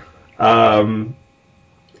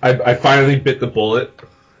 I finally bit the bullet,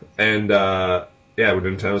 and with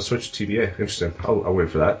Nintendo Switch TBA. Interesting. I'll wait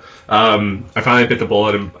for that. I finally bit the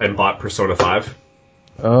bullet and bought Persona 5.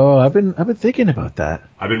 Oh, I've been thinking about that.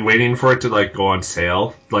 I've been waiting for it to like go on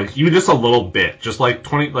sale, like even just a little bit, just like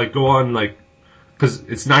 20, like go on like, because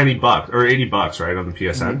it's $90 or $80, right, on the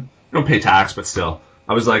PSN. Mm-hmm. You don't pay tax, but still.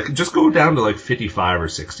 I was like, just go down to like 55 or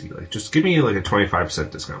 60. Like, just give me like a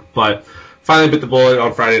 25% discount. But finally bit the bullet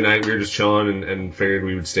on Friday night. We were just chilling and figured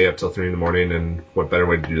we would stay up till 3 in the morning, and what better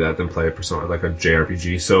way to do that than play a Persona, like a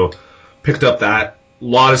JRPG. So picked up that. A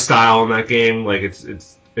lot of style in that game. Like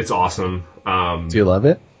it's awesome. Do you love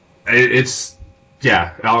it? It's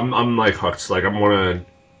yeah. I'm like hooked. Like I'm gonna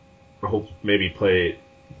hope maybe play it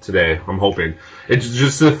today. I'm hoping. It's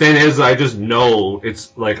just the thing is I just know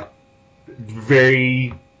it's like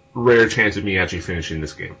very rare chance of me actually finishing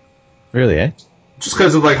this game. Really, eh? Just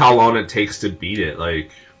because of like how long it takes to beat it. Like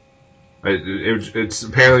it's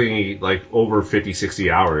apparently like over 50, 60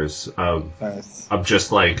 hours of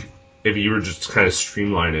just like if you were just kind of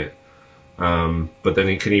streamline it. But then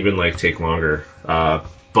it can even like take longer.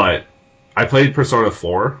 But I played Persona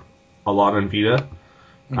 4 a lot on Vita.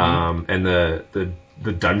 And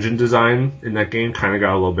the dungeon design in that game kind of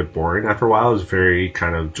got a little bit boring after a while. It was very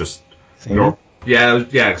kind of just yeah,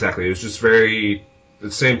 exactly. It was just very the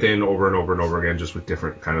same thing over and over and over again, just with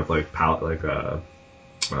different kind of like palette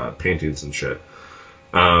paintings and shit.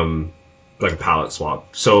 Like a palette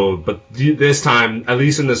swap. So, but this time, at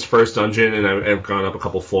least in this first dungeon, and I've gone up a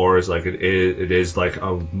couple floors, like it is like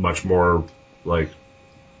a much more like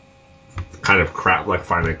kind of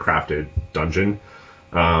finely crafted dungeon.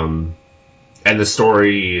 And the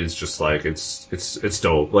story is just like it's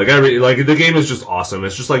dope. Like the game is just awesome.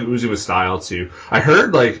 It's just like oozing with style too. I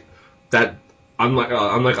heard like that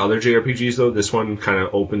unlike other JRPGs though, this one kind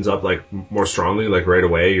of opens up like more strongly like right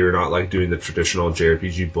away. You're not like doing the traditional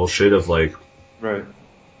JRPG bullshit of like right.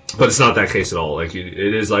 But it's not that case at all. Like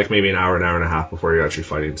it is like maybe an hour and a half before you're actually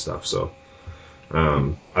fighting stuff. So I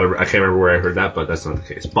can't remember where I heard that, but that's not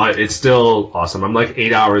the case. But it's still awesome. I'm like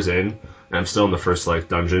 8 hours in. I'm still in the first like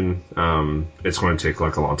dungeon. It's going to take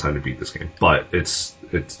like a long time to beat this game, but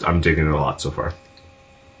I'm digging it a lot so far.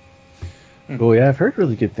 Well, yeah, I've heard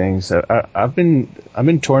really good things. I've been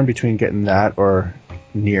torn between getting that or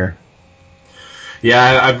Nier.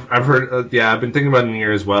 Yeah, I've heard. Yeah, I've been thinking about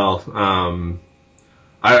Nier as well.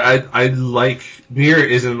 I like Nier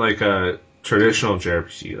isn't like a traditional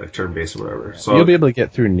JRPG like turn based or whatever. So you'll be able to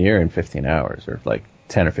get through Nier in 15 hours or like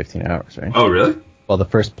 10 or 15 hours, right? Oh, really? Well, the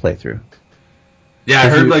first playthrough. Yeah, I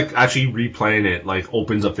heard like actually replaying it like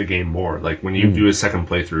opens up the game more. Like when you do a second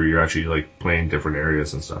playthrough, you're actually like playing different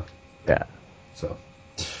areas and stuff. Yeah. So,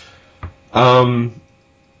 other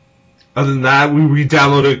than that, we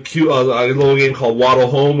downloaded a little game called Waddle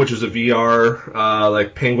Home, which is a VR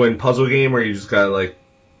like penguin puzzle game where you just gotta like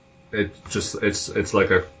it's like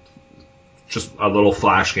just a little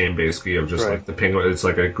flash game basically of just like the penguin. It's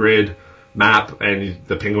like a grid map, and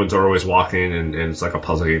the penguins are always walking, and it's like a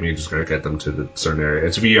puzzle game. You just gotta get them to the certain area.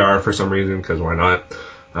 It's VR for some reason, because why not?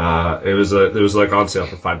 It was like on sale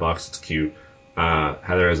for $5. It's cute.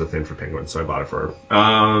 Heather has a thing for penguins, so I bought it for her.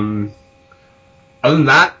 Other than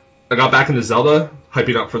that, I got back into Zelda,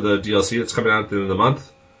 hyping up for the DLC that's coming out at the end of the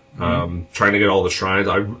month. Trying to get all the shrines.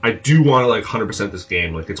 I do want to like 100% this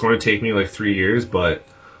game. Like it's going to take me like 3 years, but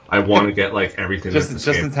I want to get like everything. just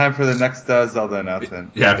in time for the next Zelda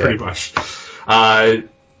announcement. Yeah, pretty much.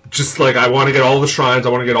 Just like I want to get all the shrines, I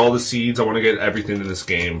want to get all the seeds, I want to get everything in this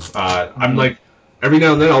game. I'm like every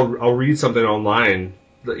now and then I'll read something online.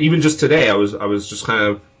 Even just today, I was just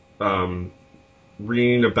kind of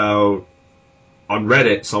reading about on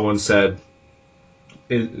Reddit. Someone said,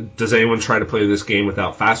 "Does anyone try to play this game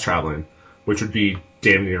without fast traveling?" Which would be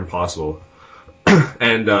damn near impossible.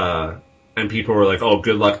 And people were like, "Oh,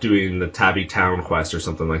 good luck doing the Tabby Town quest or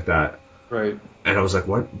something like that." Right. And I was like,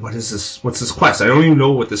 "What is this? What's this quest? I don't even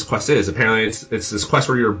know what this quest is." Apparently, it's this quest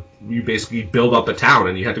where you basically build up a town,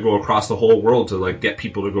 and you have to go across the whole world to like get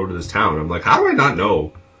people to go to this town. I'm like, how do I not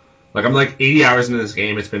know? Like, I'm like 80 hours into this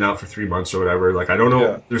game. It's been out for 3 months or whatever. Like, I don't know.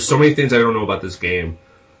 Yeah. There's so many things I don't know about this game.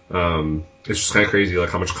 It's just kind of crazy, like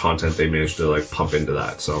how much content they managed to like pump into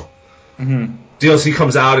that. So DLC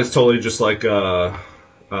comes out, it's totally just like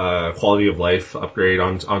quality of life upgrade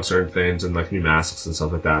on certain things and like new masks and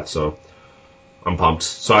stuff like that. So I'm pumped.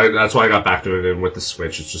 So that's why I got back to it. And with the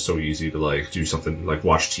Switch, it's just so easy to like do something like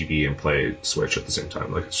watch TV and play Switch at the same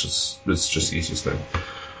time. Like it's just the easiest thing.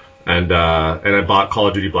 And I bought Call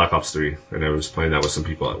of Duty Black Ops 3, and I was playing that with some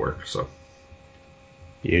people at work. So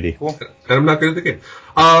beauty. Cool. And I'm not good at the game.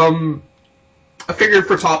 I figured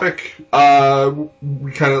for topic,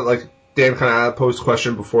 we kind of like Dan kind of posed a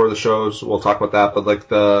question before the show, so we'll talk about that. But like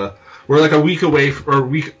we're like a week away or a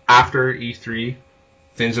week after E3,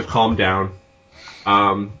 things have calmed down.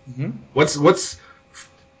 What's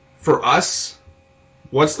for us?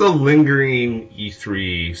 What's the lingering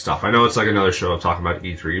E3 stuff? I know it's like another show of talking about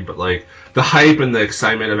E3, but like the hype and the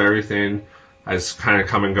excitement of everything has kind of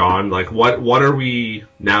come and gone. Like what are we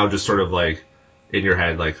now just sort of like in your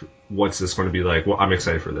head, like, what's this going to be like? Well, I'm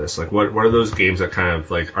excited for this. Like, what are those games that kind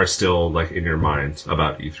of like are still like in your mind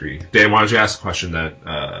about E3? Dan, why don't you ask a question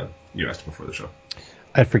that you asked before the show?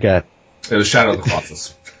 I forget. It was Shadow of the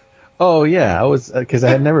Colossus. Oh yeah, I was because I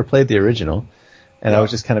had never played the original, and I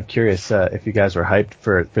was just kind of curious if you guys were hyped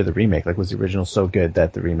for the remake. Like, was the original so good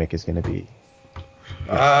that the remake is going to be?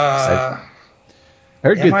 I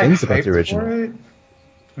heard good things about the original.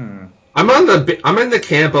 I'm in the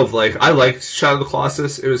camp of like I liked Shadow of the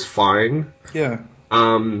Colossus. It was fine. Yeah.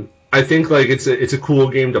 I think like it's a cool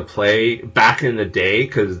game to play back in the day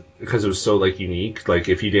because it was so like unique. Like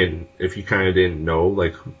if you kind of didn't know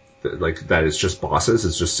like that it's just bosses,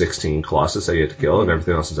 it's just 16 Colossus that you have to kill and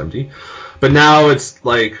everything else is empty. But now it's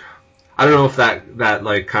like I don't know if that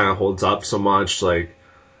like kind of holds up so much. Like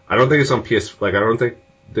I don't think it's on PS. Like I don't think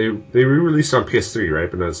they re-released on PS3,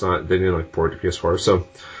 right? But it's not. They didn't like port it to PS4. So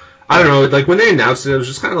I don't know. Like when they announced it, I was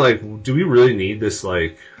just kind of like, do we really need this?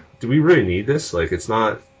 Like, do we really need this? Like, it's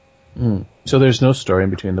not. So there's no story in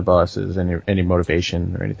between the bosses, any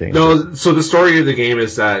motivation or anything. No. So the story of the game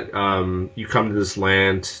is that you come to this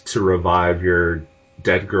land to revive your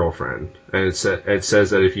dead girlfriend, and it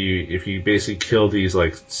says that if you basically kill these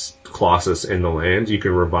like Colossus in the land, you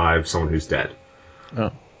can revive someone who's dead.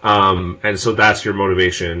 Oh. And so that's your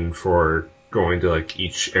motivation for going to like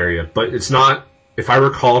each area, but it's not. If I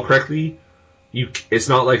recall correctly, it's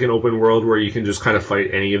not like an open world where you can just kind of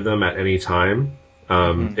fight any of them at any time.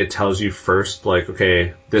 It tells you first, like,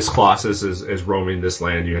 okay, this Colossus is roaming this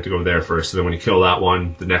land. You have to go there first. So then when you kill that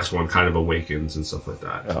one, the next one kind of awakens and stuff like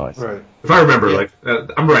that. Oh, I see. Right. If I remember,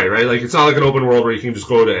 I'm right? Like, it's not like an open world where you can just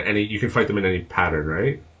go to you can fight them in any pattern,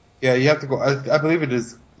 right? Yeah, you have to go. I believe it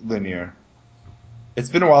is linear. It's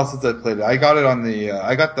been a while since I played it. I got it on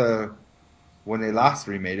when they last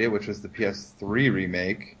remade it, which was the PS3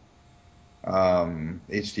 remake,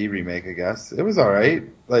 HD remake, I guess. It was alright.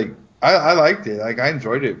 Like, I liked it. Like, I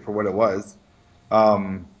enjoyed it for what it was.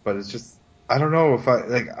 But it's just, I don't know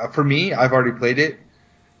if for me, I've already played it.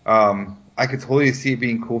 I could totally see it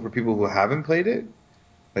being cool for people who haven't played it.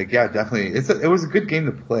 Like, yeah, definitely. It was a good game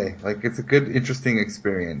to play. Like, it's a good, interesting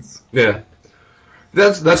experience. Yeah.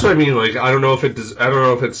 That's what I mean. Like, I don't know if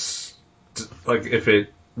it's like if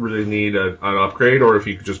it really need an upgrade or if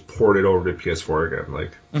you could just port it over to PS4 again.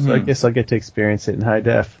 Like, So I guess I'll get to experience it in high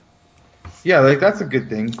def. Yeah, like that's a good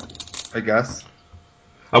thing, I guess.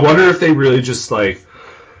 I wonder if they really just like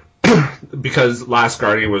because Last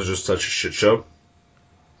Guardian was just such a shit show.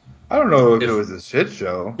 I don't know if it was a shit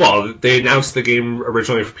show. Well, they announced the game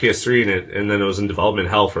originally for PS3 and then it was in development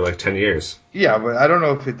hell for like 10 years. Yeah, but I don't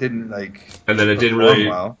know if it didn't like. And then it didn't really.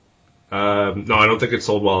 Well. No, I don't think it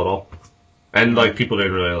sold well at all. And like people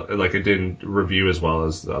didn't really like it. Didn't review as well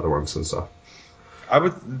as the other ones and stuff.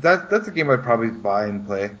 That's a game I'd probably buy and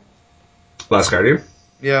play. Last Guardian.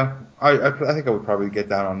 Yeah, I think I would probably get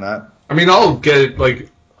down on that. I mean, I'll get it. Like,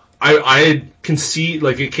 I can see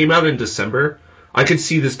like it came out in December. I could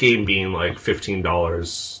see this game being like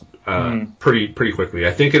 $15 pretty quickly.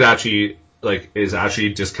 I think it actually is actually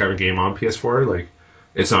a discounted game on PS4. Like,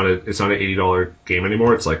 it's not an $80 game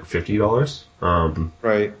anymore. It's like $50.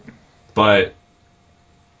 Right. But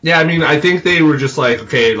yeah, I mean, I think they were just like,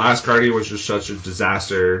 okay, Last Guardian was just such a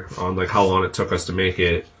disaster on like how long it took us to make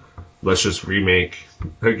it. Let's just remake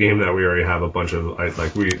a game that we already have a bunch of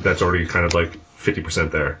that's already kind of like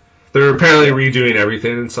 50% there. They're apparently redoing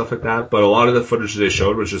everything and stuff like that, but a lot of the footage they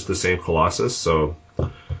showed was just the same Colossus, or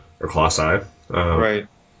Colossi. Right.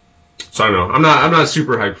 So I don't know. I'm not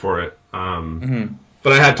super hyped for it.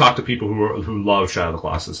 But I had talked to people who love Shadow of the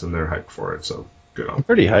Colossus and they're hyped for it. So good on. I'm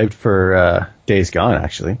pretty hyped for Days Gone,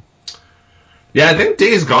 actually. Yeah, I think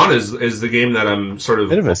Days Gone is the game that I'm sort of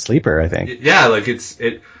bit of a sleeper, I think. Yeah, like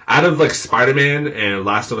it out of like Spider-Man and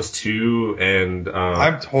Last of Us 2 and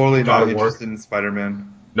I'm totally not interested in Spider-Man.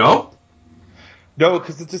 No? No,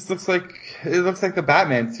 because it just looks like the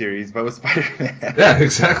Batman series, but with Spider-Man. Yeah,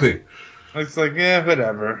 exactly. It's like, yeah,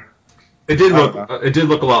 whatever. It did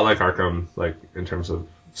look a lot like Arkham, like in terms of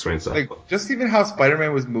swing stuff. Like just even how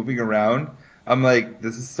Spider-Man was moving around, I'm like,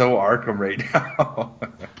 this is so Arkham right now.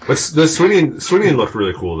 But the swinging looked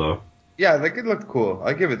really cool though. Yeah, like it looked cool.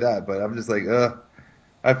 I give it that, but I'm just like,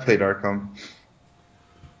 I've played Arkham.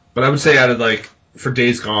 But I would say out of like for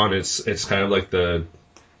Days Gone, it's kind of like the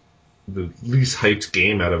least hyped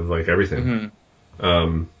game out of like everything.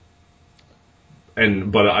 But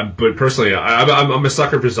personally, I'm a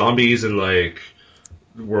sucker for zombies and like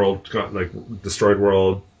destroyed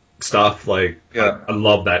world stuff. Like, yeah. I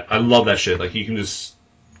love that. I love that shit. Like, you can just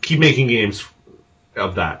keep making games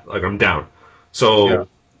of that. Like, I'm down. So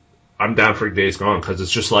I'm down for Days Gone because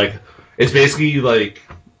it's just like it's basically like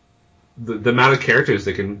the amount of characters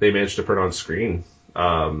they managed to put on screen,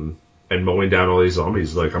 and mowing down all these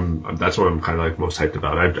zombies, like that's what I'm kind of like most hyped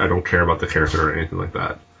about. I don't care about the character or anything like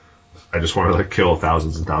that. I just want to like kill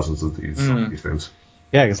thousands and thousands of these things.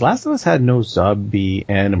 Yeah, because Last of Us had no zombie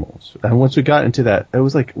animals, and once we got into that, it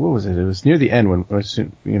was like, what was it? It was near the end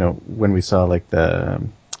when we saw like the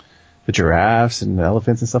giraffes and the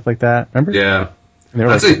elephants and stuff like that. Remember? Yeah,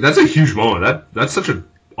 that's a huge moment. That's such an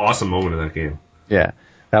awesome moment in that game. Yeah,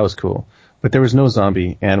 that was cool. But there was no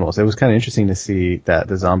zombie animals. It was kind of interesting to see that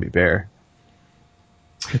the zombie bear.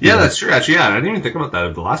 Yeah, that's true. Actually, yeah, I didn't even think about that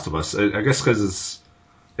of The Last of Us. I guess because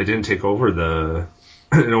it didn't take over it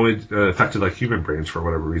only affected like human brains for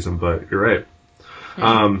whatever reason. But you're right.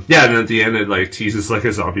 Yeah, and at the end it like teases like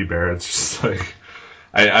a zombie bear. It's just like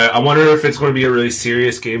I wonder if it's going to be a really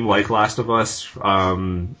serious game like Last of Us,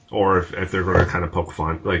 or if they're going to kind of poke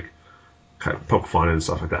fun and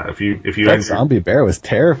stuff like that. If you that zombie bear was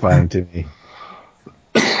terrifying to me.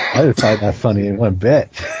 I didn't find that funny in one bit.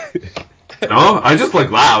 No, I just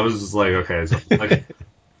like laugh. I was just like, okay, so, like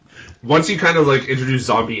once you kind of like introduce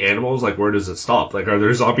zombie animals, like where does it stop? Like, are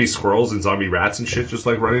there zombie squirrels and zombie rats and shit just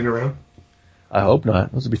like running around? I hope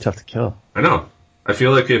not. Those would be tough to kill. I know. I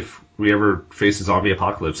feel like if we ever face a zombie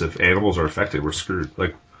apocalypse, if animals are affected, we're screwed.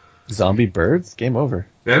 Like zombie birds, game over.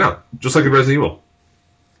 Yeah, I know. Just like in Resident Evil.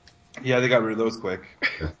 Yeah, they got rid of those quick.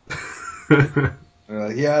 Yeah.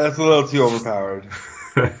 Yeah, that's a little too overpowered.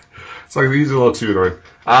 It's like these are a little too annoying.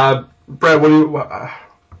 Brad, what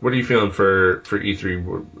are you feeling for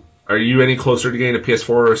E3? Are you any closer to getting a PS4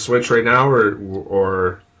 or a Switch right now,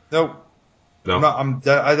 or Nope. no?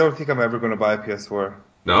 I don't think I'm ever going to buy a PS4.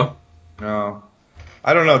 No. No.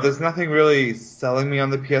 I don't know. There's nothing really selling me on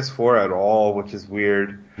the PS4 at all, which is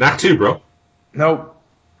weird. Knack 2, bro. Nope.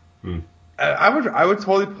 I would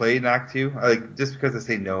totally play Knack 2, like just because I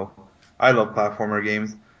say no. I love platformer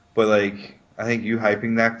games, but like I think you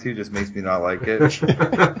hyping Knack 2 just makes me not like it.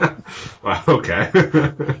 Wow, okay.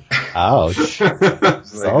 Ouch.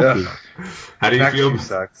 Salty. How do you Knack feel? 2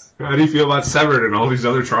 sucks. How do you feel about Severed and all these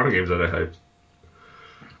other Toronto games that I hyped?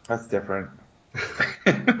 That's different.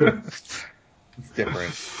 It's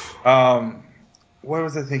different. What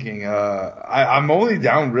was I thinking? I'm only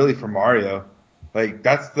down really for Mario. Like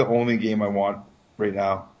that's the only game I want right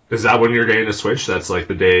now. Is that when you're getting a Switch? That's like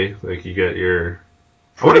the day like you get your.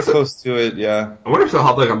 Pretty close to it, yeah. I wonder if they'll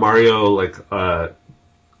have like a Mario like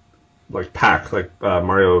pack, like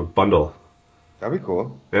Mario bundle. That'd be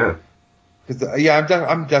cool. Yeah. Cause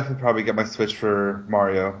I'm definitely probably get my Switch for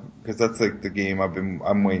Mario because that's like the game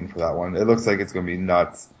I'm waiting for that one. It looks like it's gonna be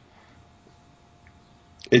nuts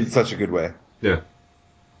in such a good way. Yeah.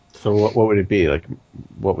 So what would it be? Like,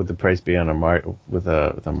 what would the price be on a Mario with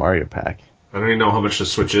a Mario pack? I don't even know how much the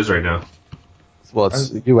Switch is right now. Well,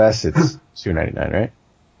 it's US. It's $299, right?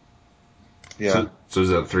 Yeah. So is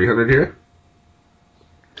that $300 here?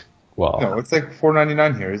 Well, No, it's like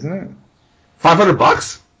 $4.99 here, isn't it? $500?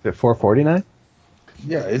 Is it $449?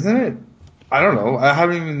 Yeah, isn't it? I don't know. I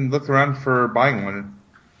haven't even looked around for buying one.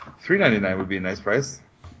 $3.99 would be a nice price.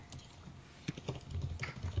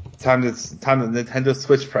 Time the Nintendo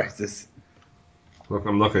Switch prices. Look,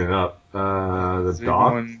 I'm looking it up. The So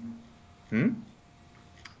dock.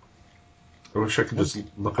 I wish I could just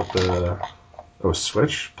look up the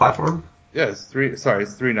Switch platform. Yeah, it's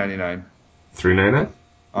 $3.99 $399.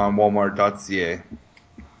 on Walmart.ca.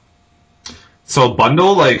 So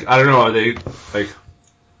bundle, like I don't know, are they like?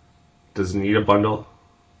 Does it need a bundle?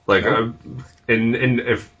 Like Nope. in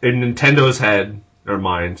Nintendo's head or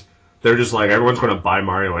mind, they're just like everyone's going to buy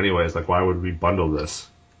Mario anyways. Like why would we bundle this?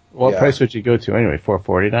 What price would you go to anyway?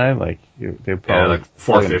 $449? Like they're probably like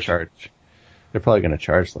 $450. charge. They're probably going to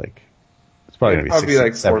charge like it's probably going to be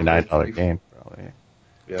like $79 game, probably.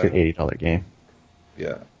 Yeah. To $80 game.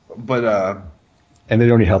 Yeah, but and they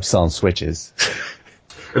don't need help selling Switches.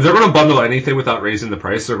 If they're going to bundle anything without raising the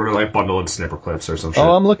price, they're going to like bundle in snipper clips or some shit.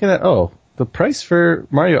 Oh, I'm looking at the price for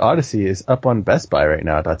Mario Odyssey is up on Best Buy right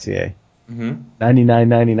now. .ca.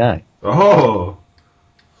 $99.99. Oh,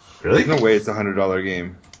 really? There's no way it's a $100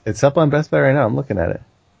 game. It's up on Best Buy right now. I'm looking at it.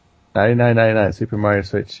 $99.99 Super Mario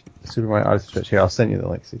Odyssey Switch. Here, I'll send you the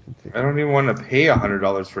link so you can see. I don't even want to pay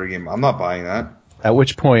 $100 for a game. I'm not buying that. At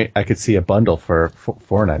which point I could see a bundle for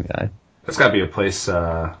 $4.99. That's got to be a place.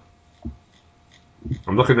 I'm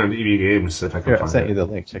looking at EB Games if I can Here, find I sent it. you the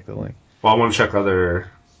link. Check the link. Well, I want to check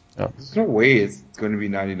other. There's no way it's going to be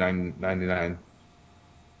 $99.99.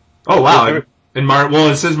 Oh wow! In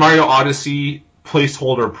it says Mario Odyssey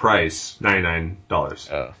placeholder price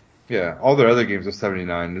 $99. Oh. Yeah, all their other games are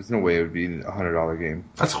 $79. There's no way it would be a $100 game.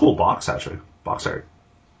 That's a cool box actually. Box art.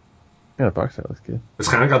 Yeah, the box art looks good. It's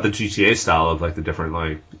kind of got the GTA style of like the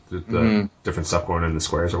different the different stuff going in the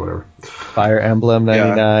squares or whatever. Fire Emblem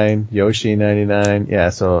 99, Yoshi 99. Yeah,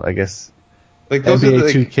 so I guess Like those NBA are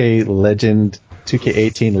the, 2K Legend,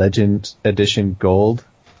 2K18 Legend Edition Gold.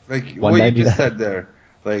 like what you just 199. said there.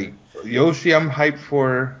 Like Yoshi, I'm hyped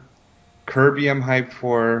for. Kirby, I'm hyped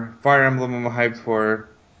for. Fire Emblem, I'm hyped for.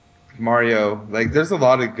 Mario, like there's a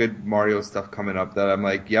lot of good Mario stuff coming up that I'm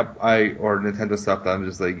like, yep, or Nintendo stuff that I'm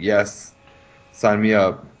just like, yes, sign me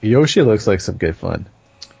up. Yoshi looks like some good fun.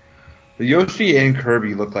 The Yoshi and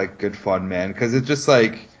Kirby look like good fun, man, because it's just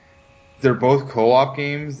like they're both co-op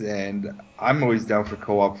games, and I'm always down for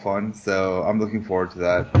co-op fun, so I'm looking forward to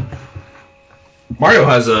that. Mario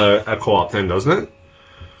has a co-op thing, doesn't it?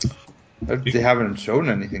 They haven't shown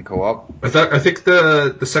anything co-op. I think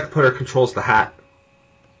the second player controls the hat.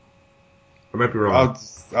 I might be wrong.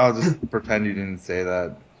 I'll just pretend you didn't say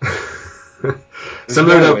that.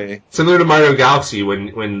 Similar to Mario Galaxy,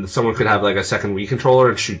 when someone could have like a second Wii controller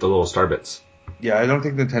and shoot the little star bits. Yeah, I don't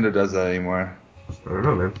think Nintendo does that anymore. I don't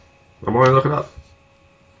know, man. I'm gonna look it up.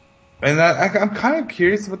 And I'm kind of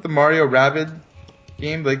curious about the Mario Rabbids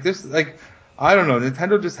game. Like this, like I don't know.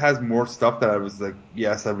 Nintendo just has more stuff that I was like,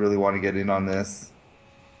 yes, I really want to get in on this.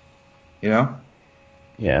 You know?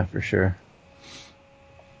 Yeah, for sure.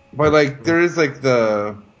 But like there is like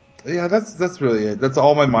that's really it. That's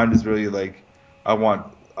all my mind is really like I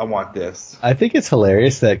want this. I think it's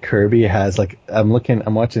hilarious that Kirby has like I'm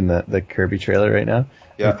watching the Kirby trailer right now.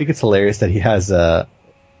 Yeah. I think it's hilarious that he has a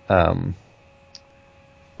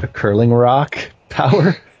curling rock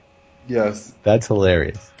power. Yes. That's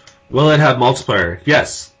hilarious. Will it have multiplayer?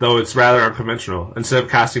 Yes, though it's rather unconventional. Instead of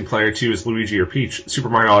casting player 2 as Luigi or Peach, Super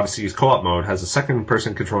Mario Odyssey's co-op mode has a second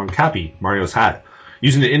person controlling Cappy, Mario's hat.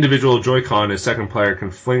 Using the individual Joy-Con, a second player can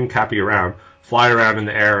fling Cappy around, fly around in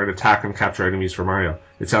the air, and attack and capture enemies for Mario.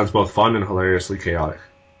 It sounds both fun and hilariously chaotic.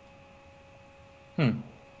 There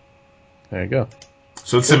you go.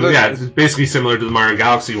 So it's it's basically similar to the Mario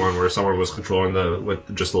Galaxy one where someone was controlling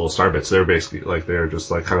with just little star bits. They're basically like they're just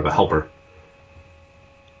like kind of a helper.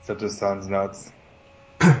 That just sounds nuts.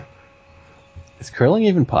 Is curling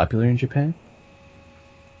even popular in Japan?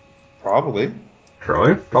 Probably.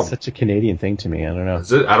 Curling? It's such a Canadian thing to me. I don't know.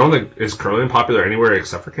 Is it? I don't think is curling popular anywhere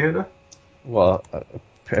except for Canada. Well,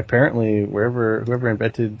 apparently whoever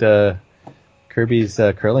invented Kirby's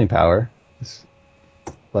curling power is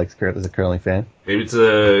a curling fan. Maybe it's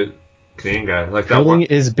a Canadian guy like that Curling one.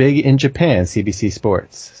 is big in Japan. CBC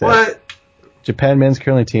Sports says. What? Japan men's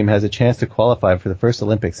curling team has a chance to qualify for the first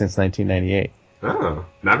Olympics since 1998. Oh,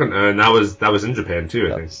 Nagano, that was in Japan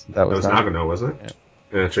too. I think that was Nagano, wasn't it?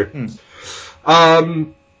 Yeah, sure. I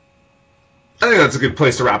think that's a good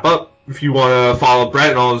place to wrap up. If you want to follow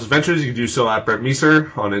Brett and all his adventures, you can do so at Brett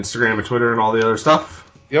Meeser on Instagram and Twitter and all the other stuff.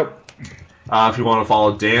 Yep. If you want to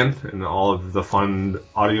follow Dan and all of the fun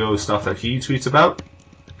audio stuff that he tweets about,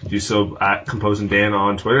 you can do so at Composing Dan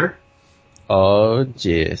on Twitter. Oh,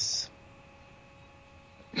 jeez.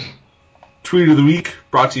 Tweet of the week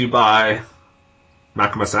brought to you by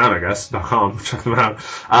Makamasan, I guess, .com. Check them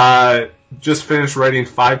out. Just finished writing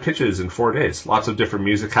 5 pitches in 4 days. Lots of different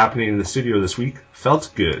music happening in the studio this week.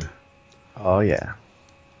 Felt good. Oh, yeah.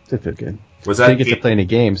 Did feel good. Was that didn't get to play any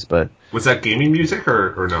games, but... Was that gaming music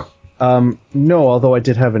or no? No, although I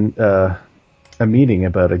did have a meeting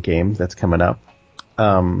about a game that's coming up.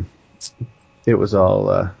 It was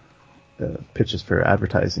all pitches for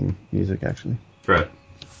advertising music, actually. Right.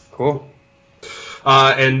 Cool.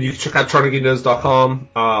 And you can check out TorontoGameDevs.com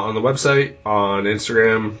on the website, on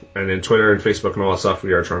Instagram, and in Twitter and Facebook and all that stuff.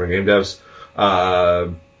 We are Toronto Game Devs.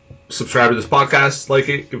 Subscribe to this podcast, like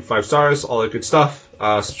it, give it 5 stars, all that good stuff.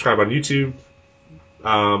 Subscribe on YouTube.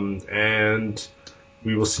 And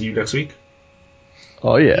we will see you next week.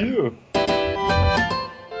 Oh, yeah. Yeah.